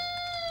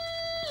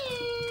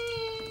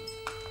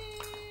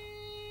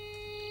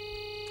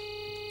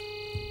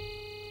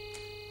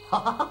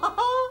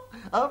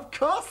 Of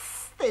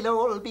course they'll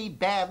all be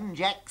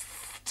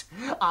banjaxed.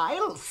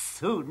 I'll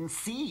soon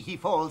see he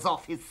falls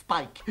off his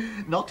spike.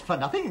 Not for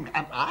nothing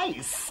am I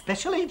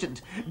Special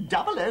Agent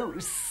 00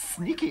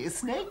 Sneaky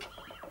Snake.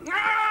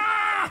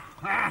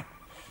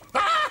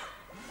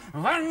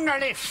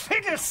 Wanderly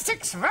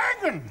Fiddlesticks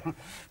Wagon!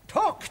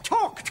 Talk!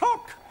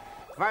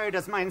 Why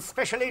does my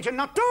special agent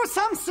not do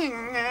something?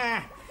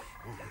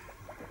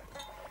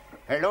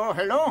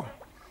 Hello?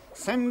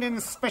 Send in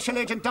Special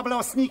Agent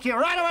 00 Sneaky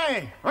right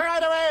away!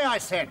 Right away, I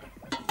said.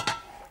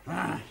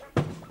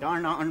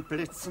 Darn on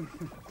Blitzen.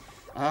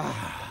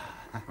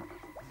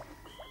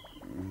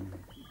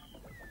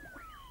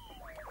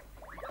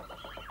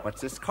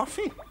 What's this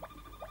coffee?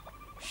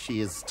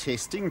 She is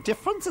tasting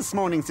different this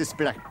morning, this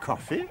black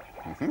coffee.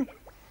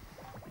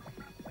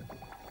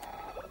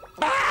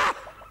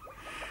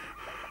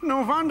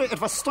 No wonder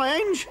it was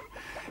strange.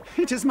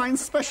 It is my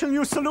special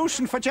new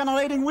solution for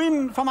generating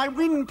wind for my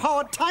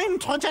wind-powered time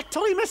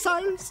trajectory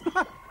missiles.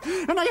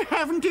 And I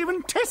haven't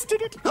even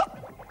tested it.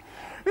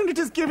 And it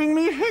is giving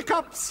me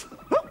hiccups.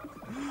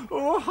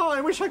 Oh, how I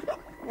wish I could...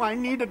 Oh, I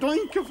need a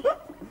drink of...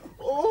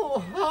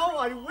 Oh, how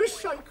I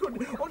wish I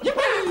could... Oh,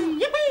 Yippee!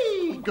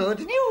 Yippee!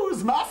 Good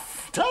news,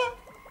 master.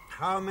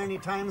 how many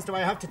times do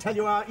I have to tell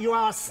you you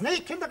are a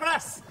snake in the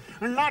grass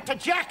and not a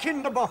jack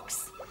in the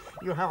box?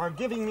 You are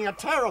giving me a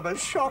terrible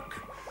shock.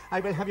 I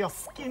will have your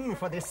skin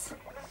for this.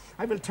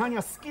 I will turn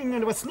your skin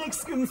into a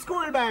snakeskin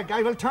school bag.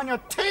 I will turn your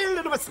tail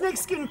into a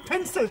snakeskin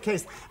pencil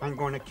case. I'm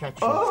going to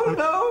catch you. Oh,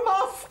 no,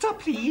 master,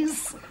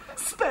 please.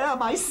 Spare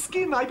my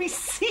skin, I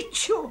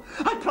beseech you.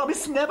 I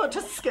promise never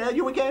to scare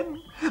you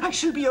again. I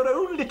shall be your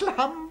own little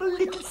humble,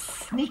 little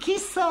sneaky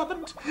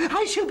servant.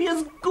 I shall be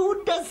as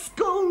good as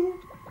gold.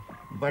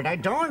 But I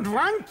don't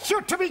want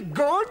you to be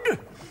good.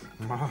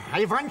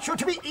 I want you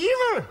to be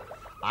evil.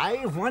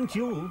 I want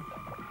you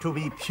to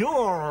be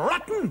pure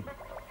rotten.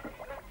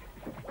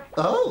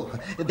 Oh,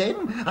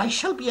 then I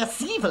shall be as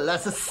evil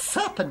as a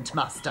serpent,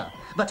 master.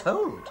 But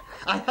hold,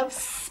 I have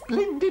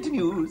splendid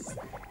news.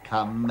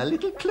 Come a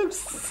little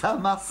closer,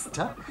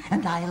 master,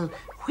 and I'll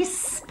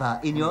whisper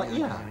in your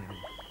ear.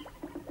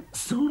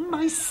 Soon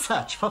my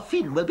search for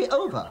Finn will be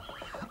over.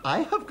 I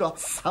have got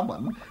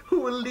someone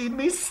who will lead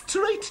me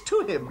straight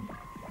to him.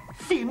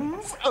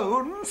 Finn's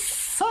own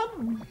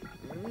son.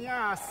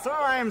 Yeah, so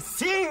I'm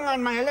seeing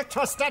on my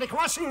electrostatic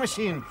washing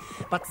machine.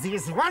 But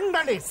these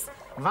Wanderlys,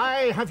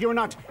 why have you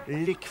not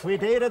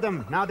liquidated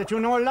them now that you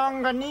no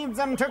longer need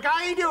them to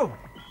guide you?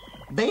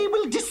 They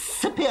will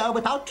disappear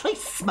without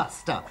trace,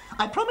 master.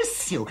 I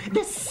promise you,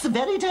 this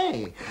very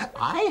day.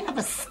 I have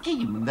a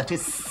scheme that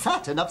is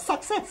certain of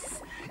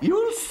success.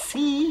 You'll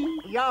see.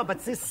 Yeah,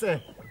 but this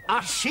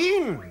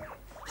Ashin,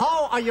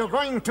 how are you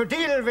going to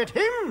deal with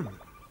him?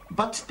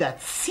 But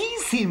that's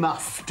easy,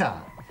 master.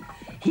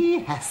 He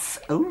has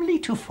only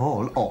to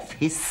fall off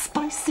his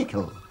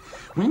bicycle.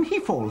 When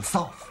he falls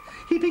off,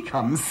 he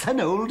becomes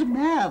an old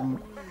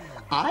man.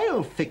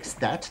 I'll fix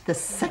that the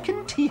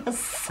second he has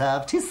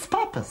served his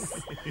purpose.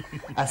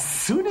 As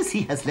soon as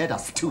he has led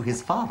us to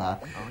his father,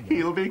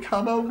 he'll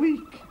become a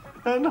weak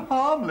and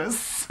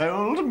harmless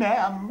old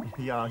man.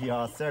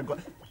 Yeah, sir.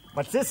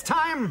 But this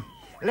time,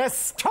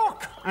 less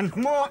talk and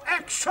more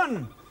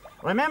action.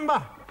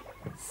 Remember,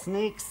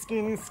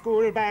 snakeskin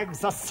school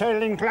bags are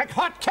selling like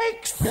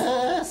hotcakes.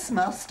 Yes,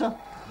 master.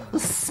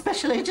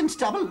 Special Agent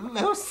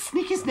 00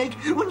 Sneaky Snake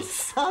will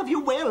serve you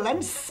well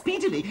and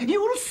speedily.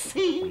 You'll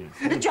see.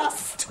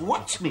 Just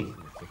watch me.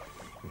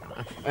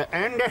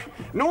 And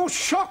no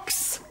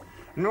shocks.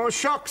 No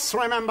shocks,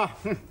 remember.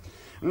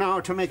 Now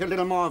to make a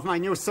little more of my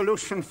new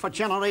solution for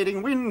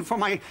generating wind for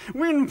my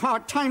wind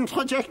part-time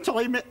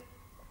trajectory.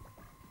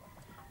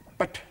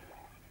 But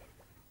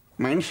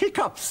my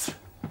hiccups,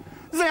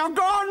 they are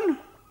gone.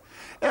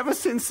 Ever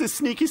since the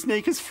Sneaky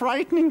Snake is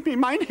frightening me,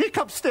 my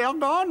hiccups, they are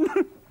gone.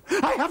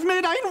 I have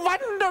made a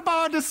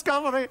wonderbar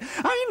discovery,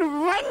 a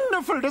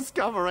wonderful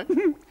discovery.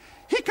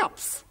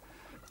 Hiccups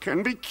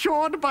can be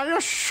cured by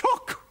a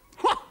shock.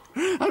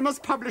 I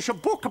must publish a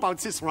book about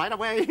this right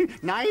away.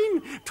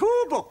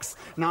 2 books.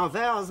 Now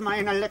there's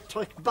mine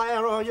electric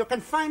biro. You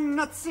can find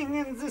nothing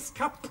in this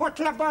kaput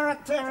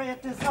laboratory.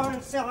 It is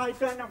all set. I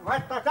don't know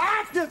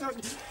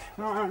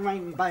what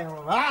mine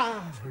biro.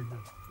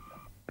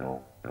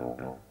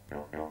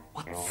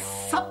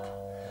 What's up?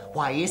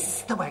 Why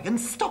is the wagon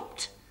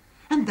stopped?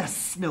 And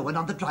there's no one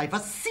on the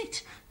driver's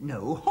seat.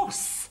 No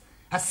horse.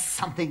 Has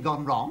something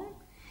gone wrong?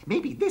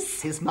 Maybe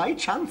this is my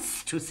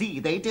chance to see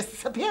they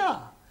disappear.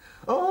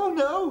 Oh,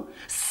 no.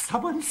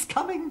 Someone's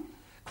coming.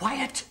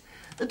 Quiet.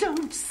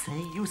 Don't say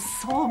you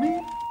saw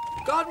me.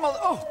 Godmother,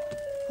 oh,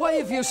 why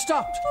have you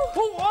stopped?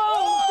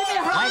 Oh, give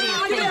me a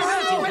hand. Give me a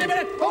hand. Wait a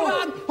minute.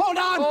 Hold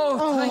on.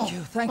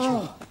 Oh, thank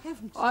you.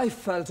 I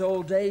felt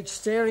old age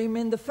staring me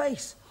in the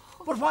face.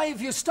 But why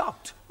have you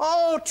stopped?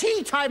 Oh,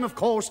 tea time, of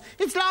course.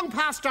 It's long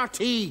past our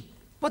tea.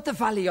 But the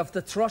Valley of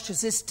the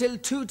Thrushes is still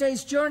 2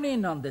 days'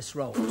 journeying on this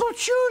road. But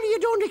surely you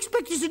don't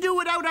expect us to do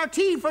without our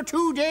tea for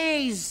 2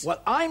 days.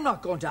 Well, I'm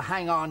not going to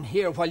hang on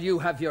here while you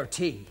have your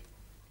tea.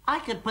 I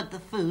could put the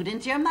food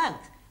into your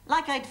mouth,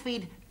 like I'd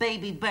feed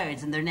baby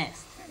birds in their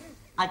nest.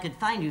 I could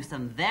find you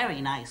some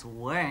very nice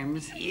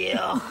worms.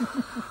 Yeah.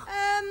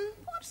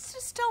 What's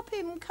to stop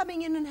him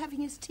coming in and having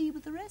his tea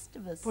with the rest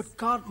of us? But,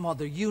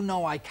 Godmother, you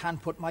know I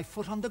can't put my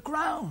foot on the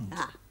ground.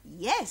 Ah,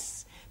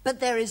 yes. But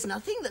there is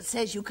nothing that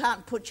says you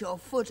can't put your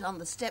foot on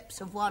the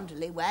steps of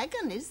Wanderly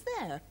Wagon, is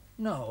there?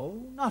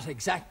 No, not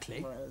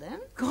exactly. Well, then.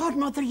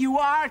 Godmother, you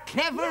are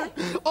clever.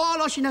 Yeah. All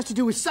Oisín has to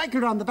do is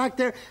cycle around the back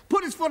there,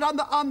 put his foot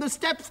on the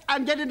steps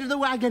and get into the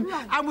wagon,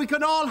 and we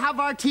can all have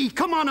our tea.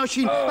 Come on,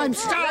 Oisín. I'm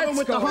starving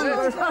with the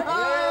hunger.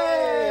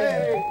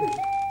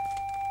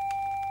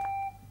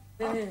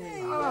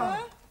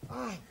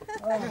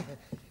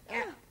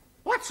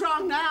 What's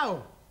wrong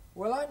now?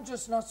 Well, I'm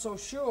just not so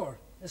sure.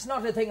 It's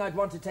not a thing I'd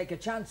want to take a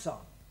chance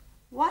on.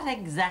 What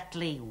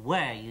exactly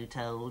were you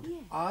told? Yeah.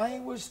 I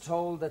was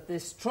told that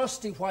this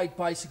trusty white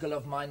bicycle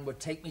of mine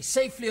would take me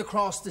safely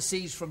across the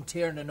seas from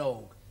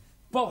Tirnanog,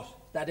 but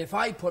that if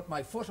I put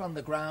my foot on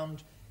the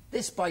ground,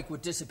 this bike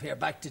would disappear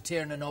back to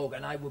Tirnanog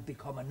and I would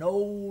become an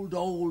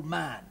old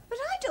man. But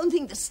I don't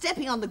think that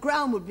stepping on the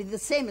ground would be the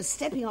same as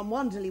stepping on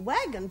Wanderly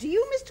Wagon. Do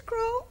you, Mr.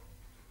 Crow?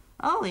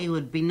 Oh, he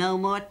would be no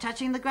more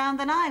touching the ground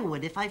than I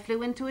would if I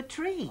flew into a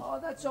tree.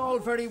 Oh, that's all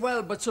very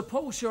well, but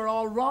suppose you're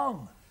all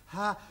wrong.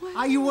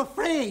 Are you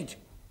afraid?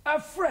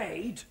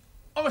 Afraid?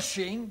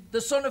 Oisín, the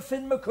son of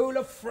Finn McCool,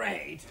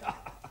 afraid?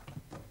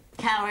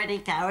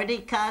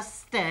 Cowardy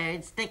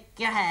custard, stick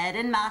your head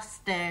in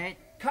mustard.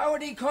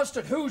 Cowardy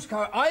custard? Who's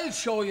coward? I'll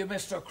show you,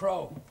 Mr.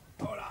 Crow.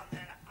 Hold on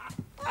there.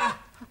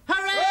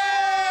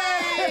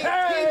 Hooray! He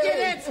did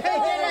it! He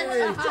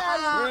did it!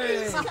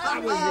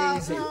 That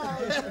was easy.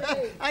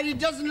 And he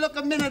doesn't look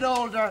a minute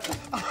older.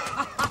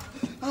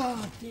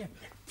 Oh, dear.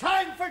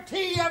 Time for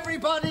tea,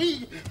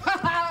 everybody!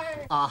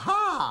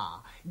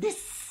 Aha!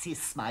 This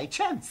is my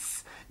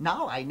chance.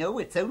 Now I know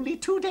it's only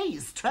 2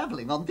 days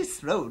travelling on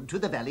this road to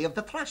the Valley of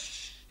the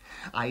Thrush.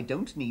 I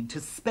don't need to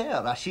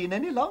spare Oisín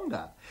any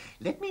longer.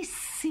 Let me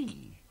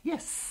see.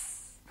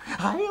 Yes,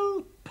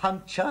 I'll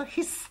puncture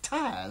his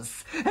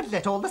tires and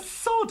let all the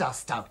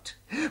sawdust out.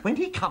 When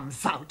he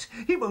comes out,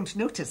 he won't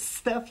notice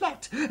they're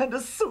flat, and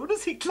as soon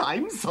as he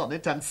climbs on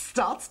it and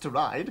starts to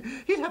ride,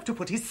 he'll have to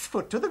put his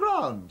foot to the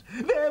ground.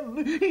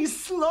 Then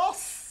he's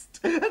lost,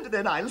 and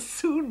then I'll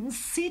soon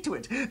see to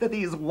it that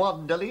these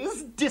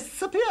Wanderlies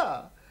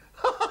disappear.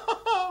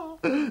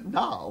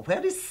 Now,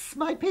 where is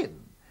my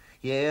pin?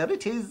 Here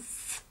it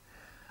is.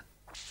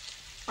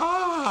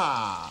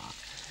 Ah,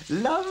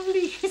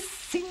 lovely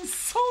hissing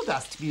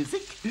sawdust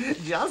music,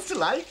 just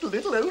like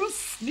little old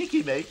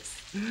Sneaky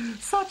makes.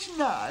 Such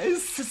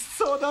nice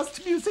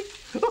sawdust music.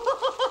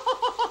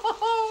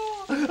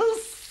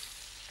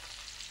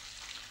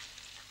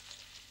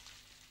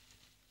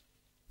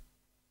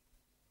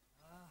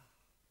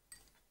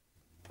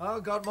 Oh,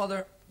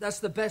 Godmother, that's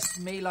the best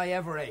meal I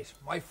ever ate.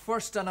 My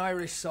first on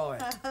Irish soil.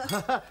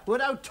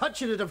 Without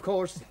touching it, of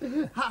course.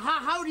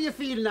 How do you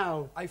feel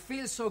now? I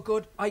feel so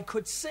good I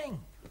could sing.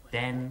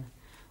 Then,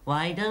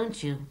 why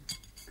don't you?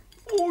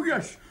 Oh,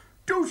 yes.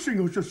 Do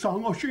sing us a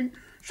song, Oisín.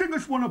 Sing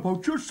us one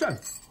about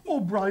yourself.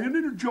 O'Brien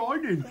will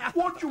join in.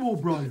 Won't you,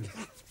 O'Brien?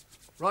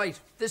 Right,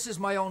 this is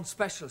my own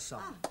special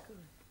song.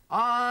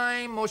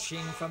 I'm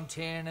Oisín from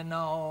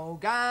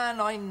Tirnanog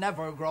and I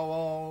never grow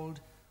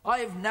old.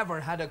 I've never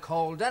had a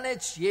cold and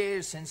it's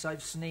years since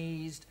I've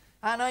sneezed.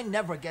 And I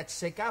never get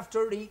sick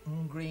after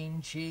eating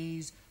green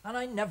cheese. And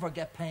I never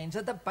get pains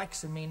at the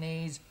backs of me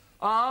knees.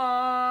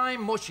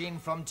 I'm Oisín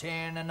from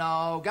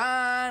Tirnanog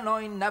and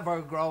I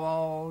never grow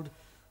old.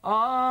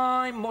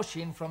 I'm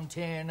Oisín from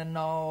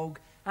Tirnanog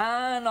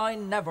and I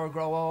never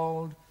grow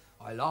old.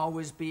 I'll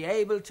always be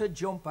able to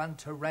jump and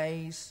to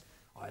race.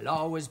 I'll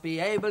always be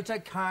able to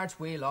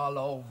cartwheel all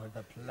over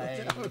the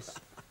place.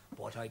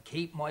 But I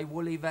keep my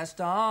woolly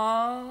vest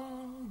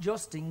on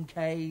just in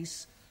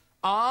case.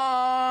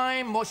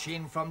 I'm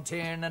Oisín from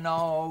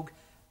Tirnanog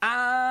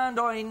and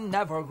I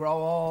never grow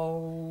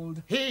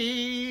old.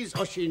 He's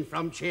Oisín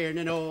from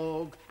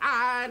Tirnanog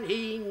and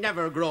he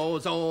never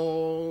grows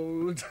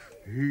old.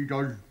 He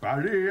does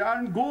ballet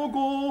and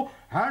go-go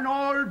and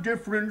all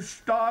different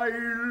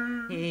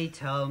styles. He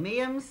told me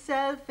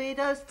himself he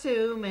does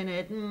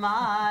 2-minute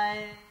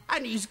mile.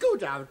 And he's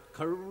good out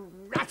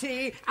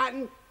karate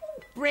and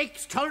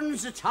breaks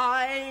tons of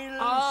tiles.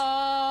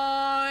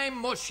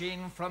 I'm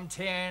Oisín from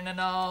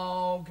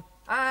Tirnanog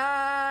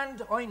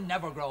and I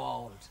never grow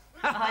old.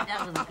 Oh,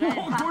 that was great.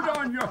 Oh, good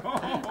on you.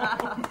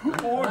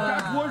 Oh,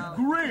 that was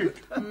great.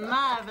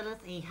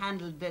 Marvellous. He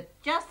handled it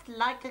just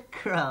like a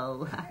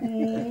crow.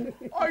 Oh,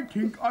 I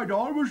think I'd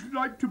always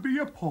like to be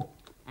a pup.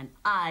 And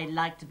I'd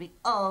like to be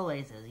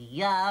always as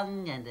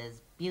young and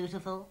as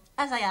beautiful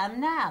as I am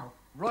now.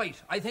 Right,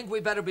 I think we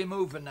better be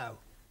moving now.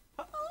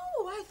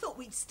 Oh, I thought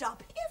we'd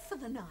stop here for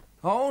the night.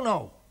 Oh,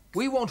 no.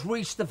 We won't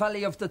reach the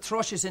Valley of the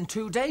Thrushes in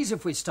 2 days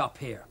if we stop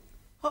here.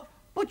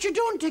 But you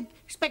don't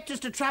expect us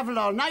to travel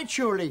all night,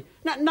 surely.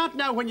 Not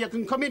now when you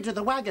can come into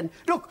the wagon.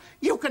 Look,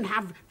 you can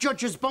have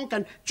Judge's bunk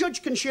and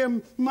Judge can share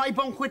my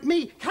bunk with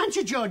me. Can't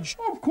you, Judge?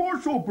 Of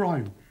course,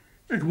 O'Brien.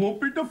 It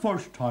won't be the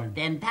first time.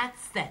 Then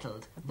that's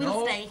settled.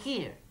 We'll stay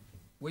here.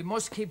 We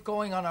must keep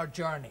going on our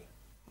journey.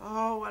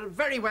 Oh, well,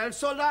 very well.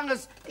 So long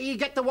as you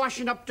get the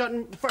washing up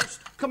done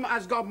first. Come,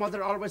 as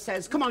Godmother always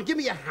says. Come on, give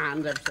me a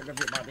hand,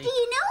 everybody. Do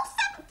you know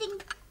something?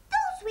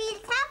 Those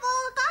wheels have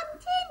all gone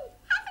tin,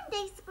 haven't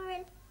they,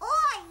 Squirrel?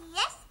 Oh,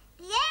 yes.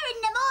 The air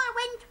in them all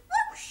went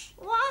whoosh.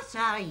 What? What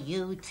are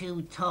you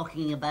two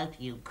talking about,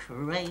 you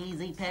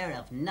crazy pair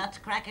of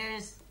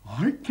nutcrackers?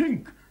 I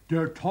think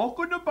they're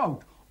talking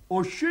about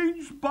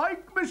Oisin's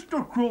bike,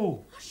 Mr.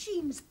 Crow.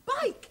 Oisin's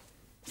bike?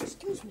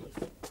 Excuse me.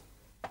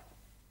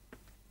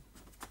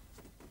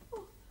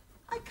 Oh,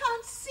 I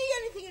can't see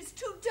anything. It's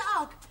too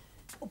dark.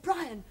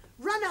 O'Brien,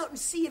 run out and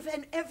see if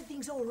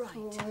everything's all right.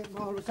 Oh, I'm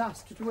always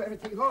asked to do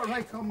everything all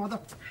right, oh, Mother.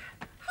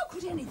 How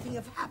could anything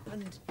have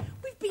happened?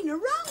 We've been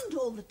around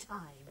all the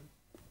time.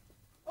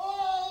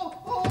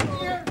 Oh,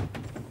 dear.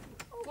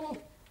 Oh,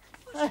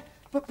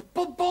 but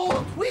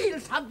both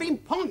wheels have been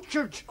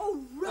punctured.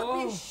 Oh,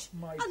 rubbish.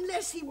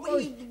 Unless he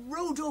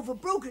rode over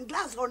broken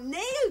glass or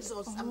nails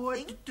or something. Oh,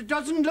 it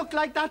doesn't look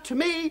like that to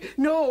me,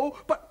 no.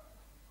 But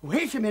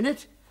wait a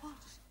minute. What?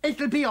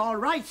 It'll be all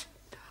right.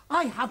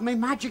 I have my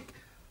magic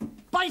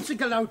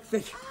bicycle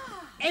outfit.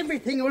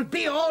 Everything will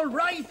be all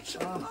right.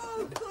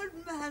 Oh, good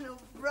man,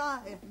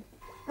 O'Brien.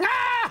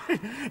 Ah!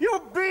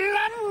 You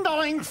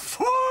blundering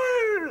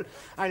fool!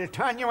 I'll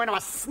turn you into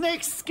a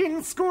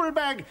snakeskin school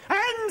bag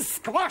and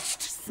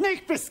squashed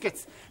snake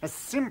biscuits. A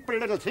simple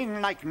little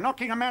thing like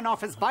knocking a man off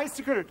his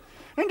bicycle,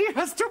 and he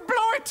has to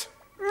blow it.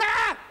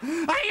 Ah!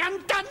 I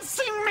am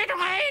dancing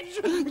mid-rage.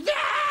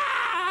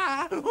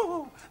 Ah!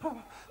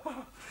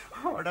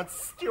 Oh, that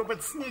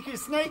stupid sneaky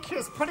snake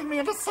is putting me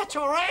into such a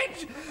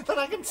rage that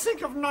I can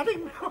think of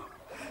nothing.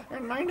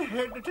 And my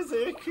head, it is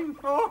aching.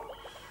 Oh,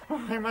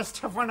 I must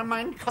have one of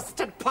mine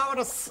custard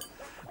powders.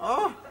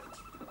 Oh.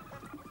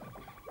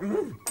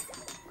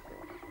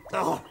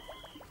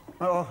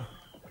 Oh,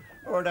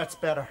 that's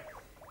better.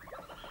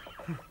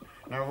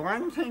 Now,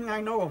 one thing I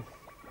know.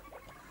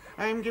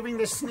 I'm giving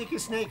this sneaky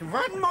snake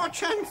one more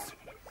chance.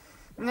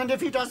 And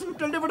if he doesn't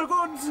deliver the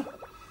goods,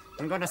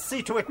 I'm going to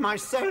see to it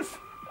myself.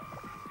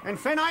 And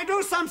when I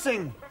do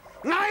something,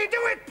 I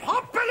do it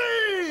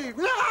properly!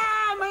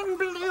 Men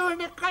believe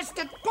me,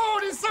 custard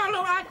gold is all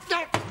right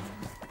there.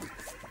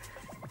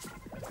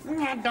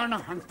 I don't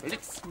know until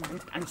it's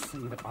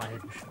dancing the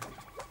vibes.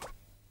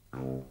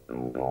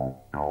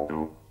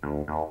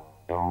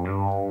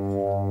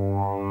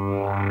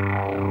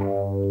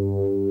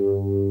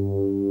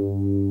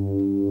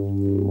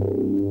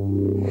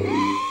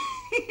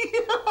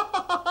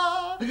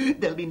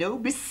 There'll be no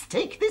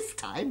mistake this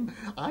time.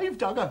 I've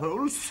dug a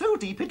hole so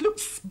deep it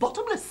looks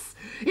bottomless.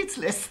 It's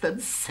less than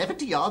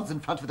 70 yards in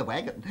front of the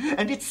wagon,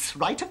 and it's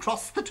right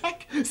across the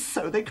track,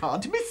 so they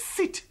can't miss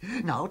it.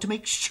 Now, to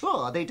make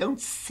sure they don't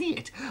see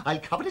it, I'll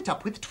cover it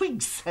up with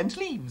twigs and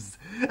leaves,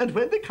 and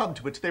when they come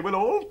to it, they will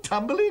all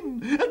tumble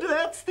in, and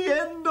that's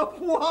the end of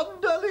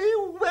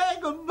Wanderly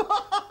Wagon.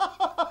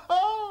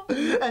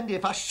 And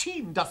if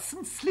Oisin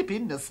doesn't slip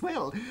in as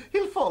well,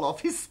 he'll fall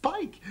off his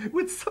spike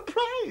with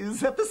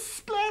surprise at the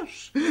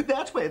splash.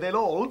 That way they'll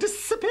all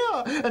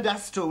disappear, and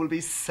Astro will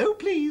be so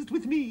pleased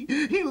with me,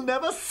 he'll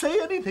never say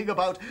anything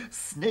about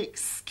snake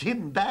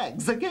skin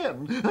bags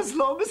again as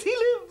long as he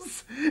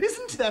lives.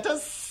 Isn't that a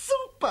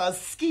super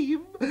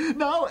scheme?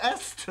 Now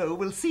Astro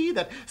will see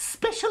that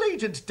Special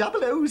Agent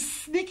 00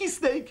 Sneaky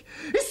Snake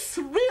is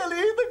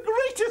really the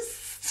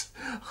greatest.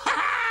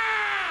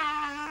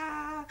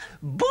 Ha!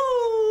 Boo!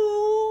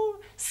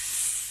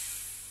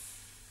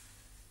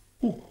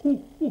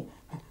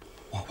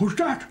 What was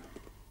that?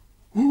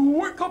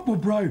 Wake up,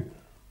 O'Brien.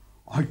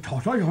 I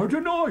thought I heard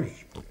a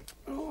noise.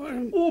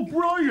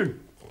 O'Brien!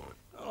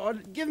 Oh,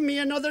 give me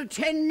another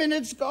 10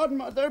 minutes,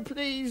 Godmother,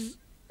 please.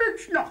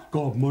 It's not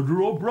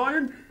Godmother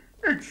O'Brien.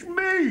 It's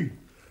me.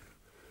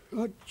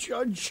 Oh,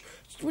 Judge,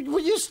 will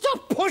you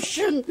stop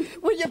pushing?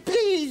 Will you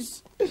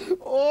please?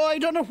 Oh, I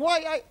don't know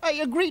why I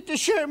agreed to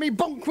share me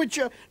bunk with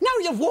you. Now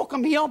you've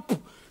woken me up.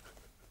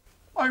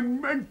 I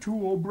meant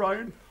to,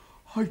 O'Brien.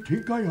 I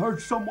think I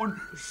heard someone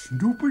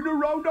snooping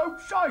around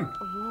outside.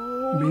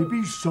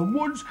 Maybe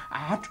someone's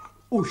at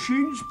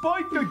Oisin's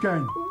bike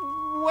again.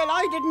 Well,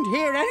 I didn't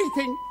hear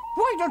anything.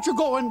 Why don't you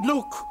go and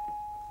look?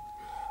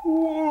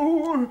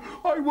 Oh,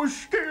 I was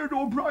scared,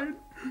 O'Brien.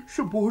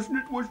 Supposing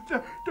it was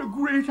the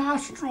great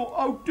Astro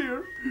out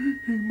there.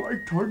 He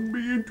might turn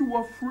me into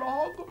a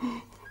frog,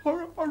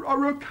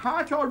 or a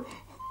cat, or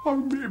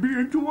maybe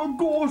into a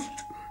ghost.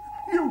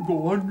 You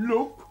go and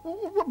look.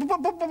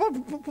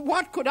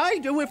 What could I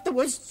do if there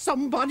was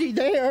somebody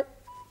there?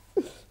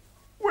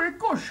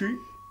 Wake Oisin.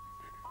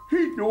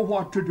 He'd know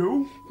what to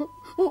do.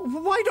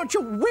 Why don't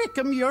you wake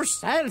him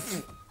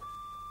yourself?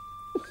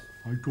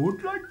 I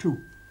don't like to.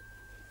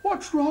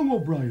 What's wrong,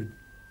 O'Brien?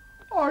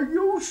 Are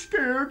you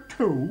scared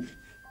too?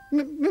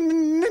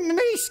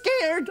 Me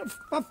scared?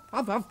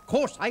 Of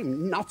course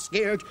I'm not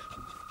scared.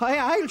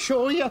 I'll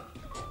show you.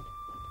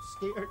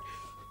 Scared.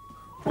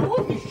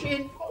 Oh, my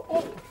shin.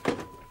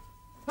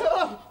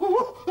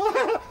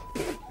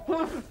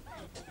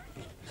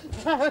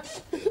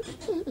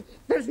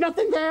 There's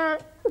nothing there.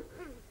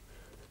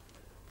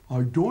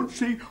 I don't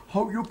see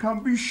how you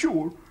can be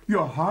sure.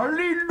 You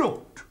hardly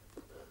looked.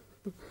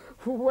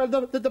 Well,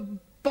 the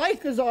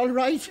bike is all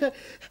right.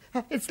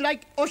 It's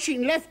like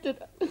Oisin left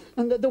it.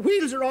 And the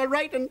wheels are all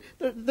right, and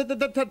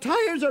the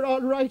tires are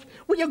all right.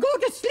 Will you go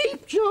to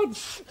sleep,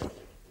 Judge?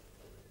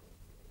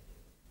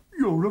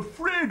 You're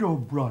afraid,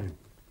 O'Brien.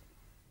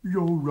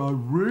 You're a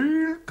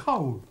real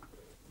coward.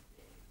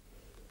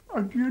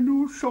 And you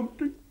know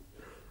something?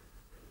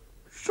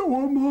 So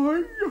am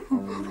I.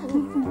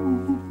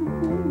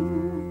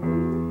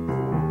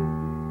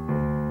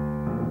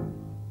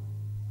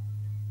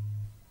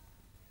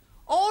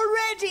 All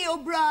ready,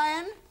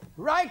 O'Brien?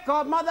 Right,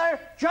 godmother.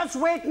 Just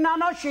waiting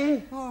on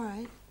Oisin. All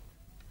right.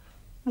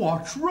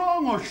 What's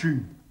wrong,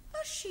 Oisin?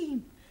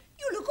 Oisin,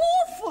 you look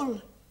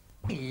awful.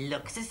 He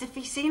looks as if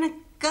he's seen a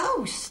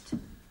ghost.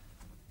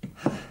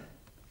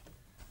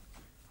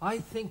 I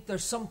think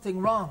there's something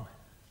wrong.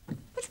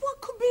 But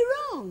what could be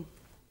wrong?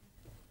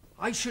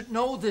 I should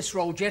know this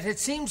road, yet it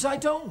seems I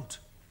don't.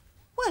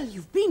 Well,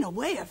 you've been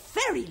away a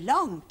very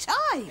long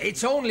time.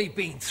 It's only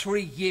been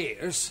 3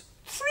 years.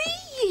 3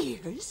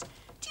 years?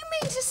 Do you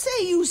mean to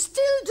say you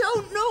still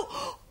don't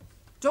know?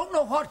 Don't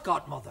know what,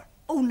 godmother?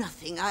 Oh,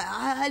 nothing.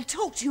 I'll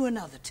talk to you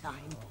another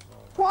time.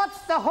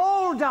 What's the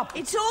hold-up?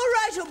 It's all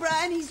right,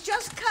 O'Brien. He's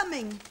just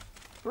coming.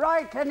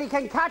 Right, and he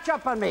can catch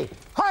up on me.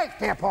 Hi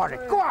there, Porter.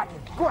 Go on,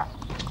 go on.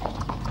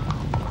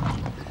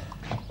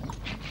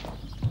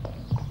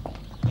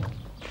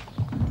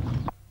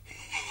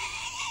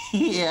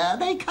 Here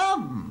they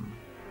come.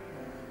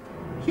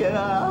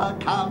 Here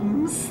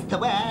comes the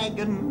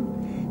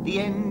wagon, the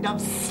end of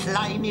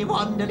slimy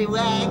Wanderly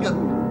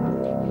Wagon.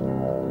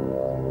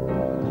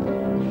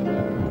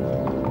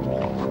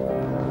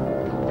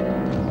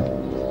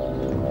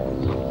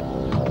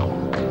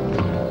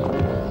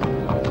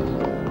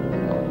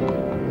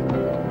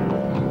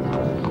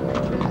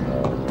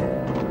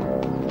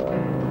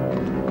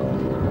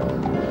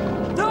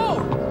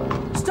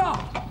 No!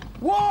 Stop!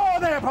 Whoa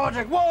there,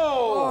 Patrick,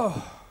 whoa!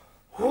 Oh.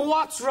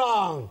 What's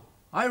wrong?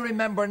 I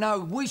remember now.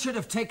 We should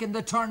have taken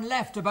the turn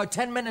left about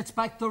 10 minutes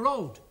back the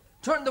road.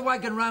 Turn the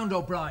wagon round,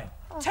 O'Brien.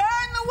 Turn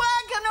the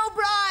wagon,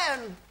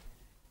 O'Brien!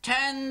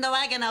 Turn the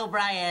wagon,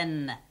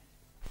 O'Brien.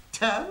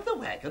 Turn the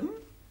wagon?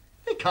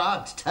 They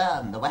can't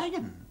turn the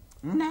wagon.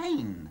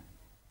 9.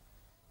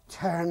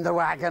 Turn the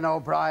wagon,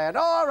 O'Brien.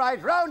 All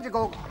right, round you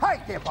go.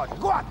 Hi there, Patrick.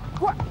 Go on,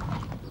 go on.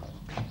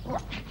 Go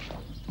on.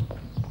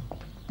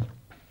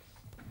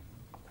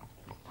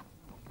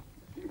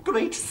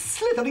 Great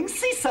slithering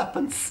sea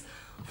serpents!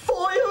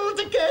 Foiled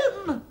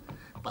again!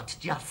 But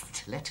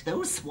just let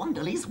those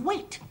Wanderleys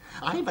wait.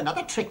 I've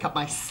another trick up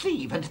my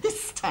sleeve, and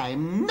this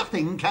time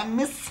nothing can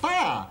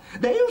misfire.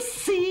 They'll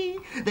see.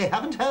 They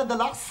haven't heard the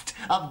last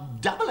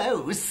of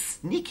 00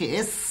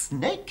 Sneaky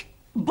Snake.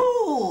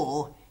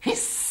 Boo!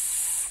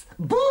 Hiss!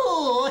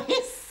 Boo!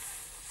 Hiss!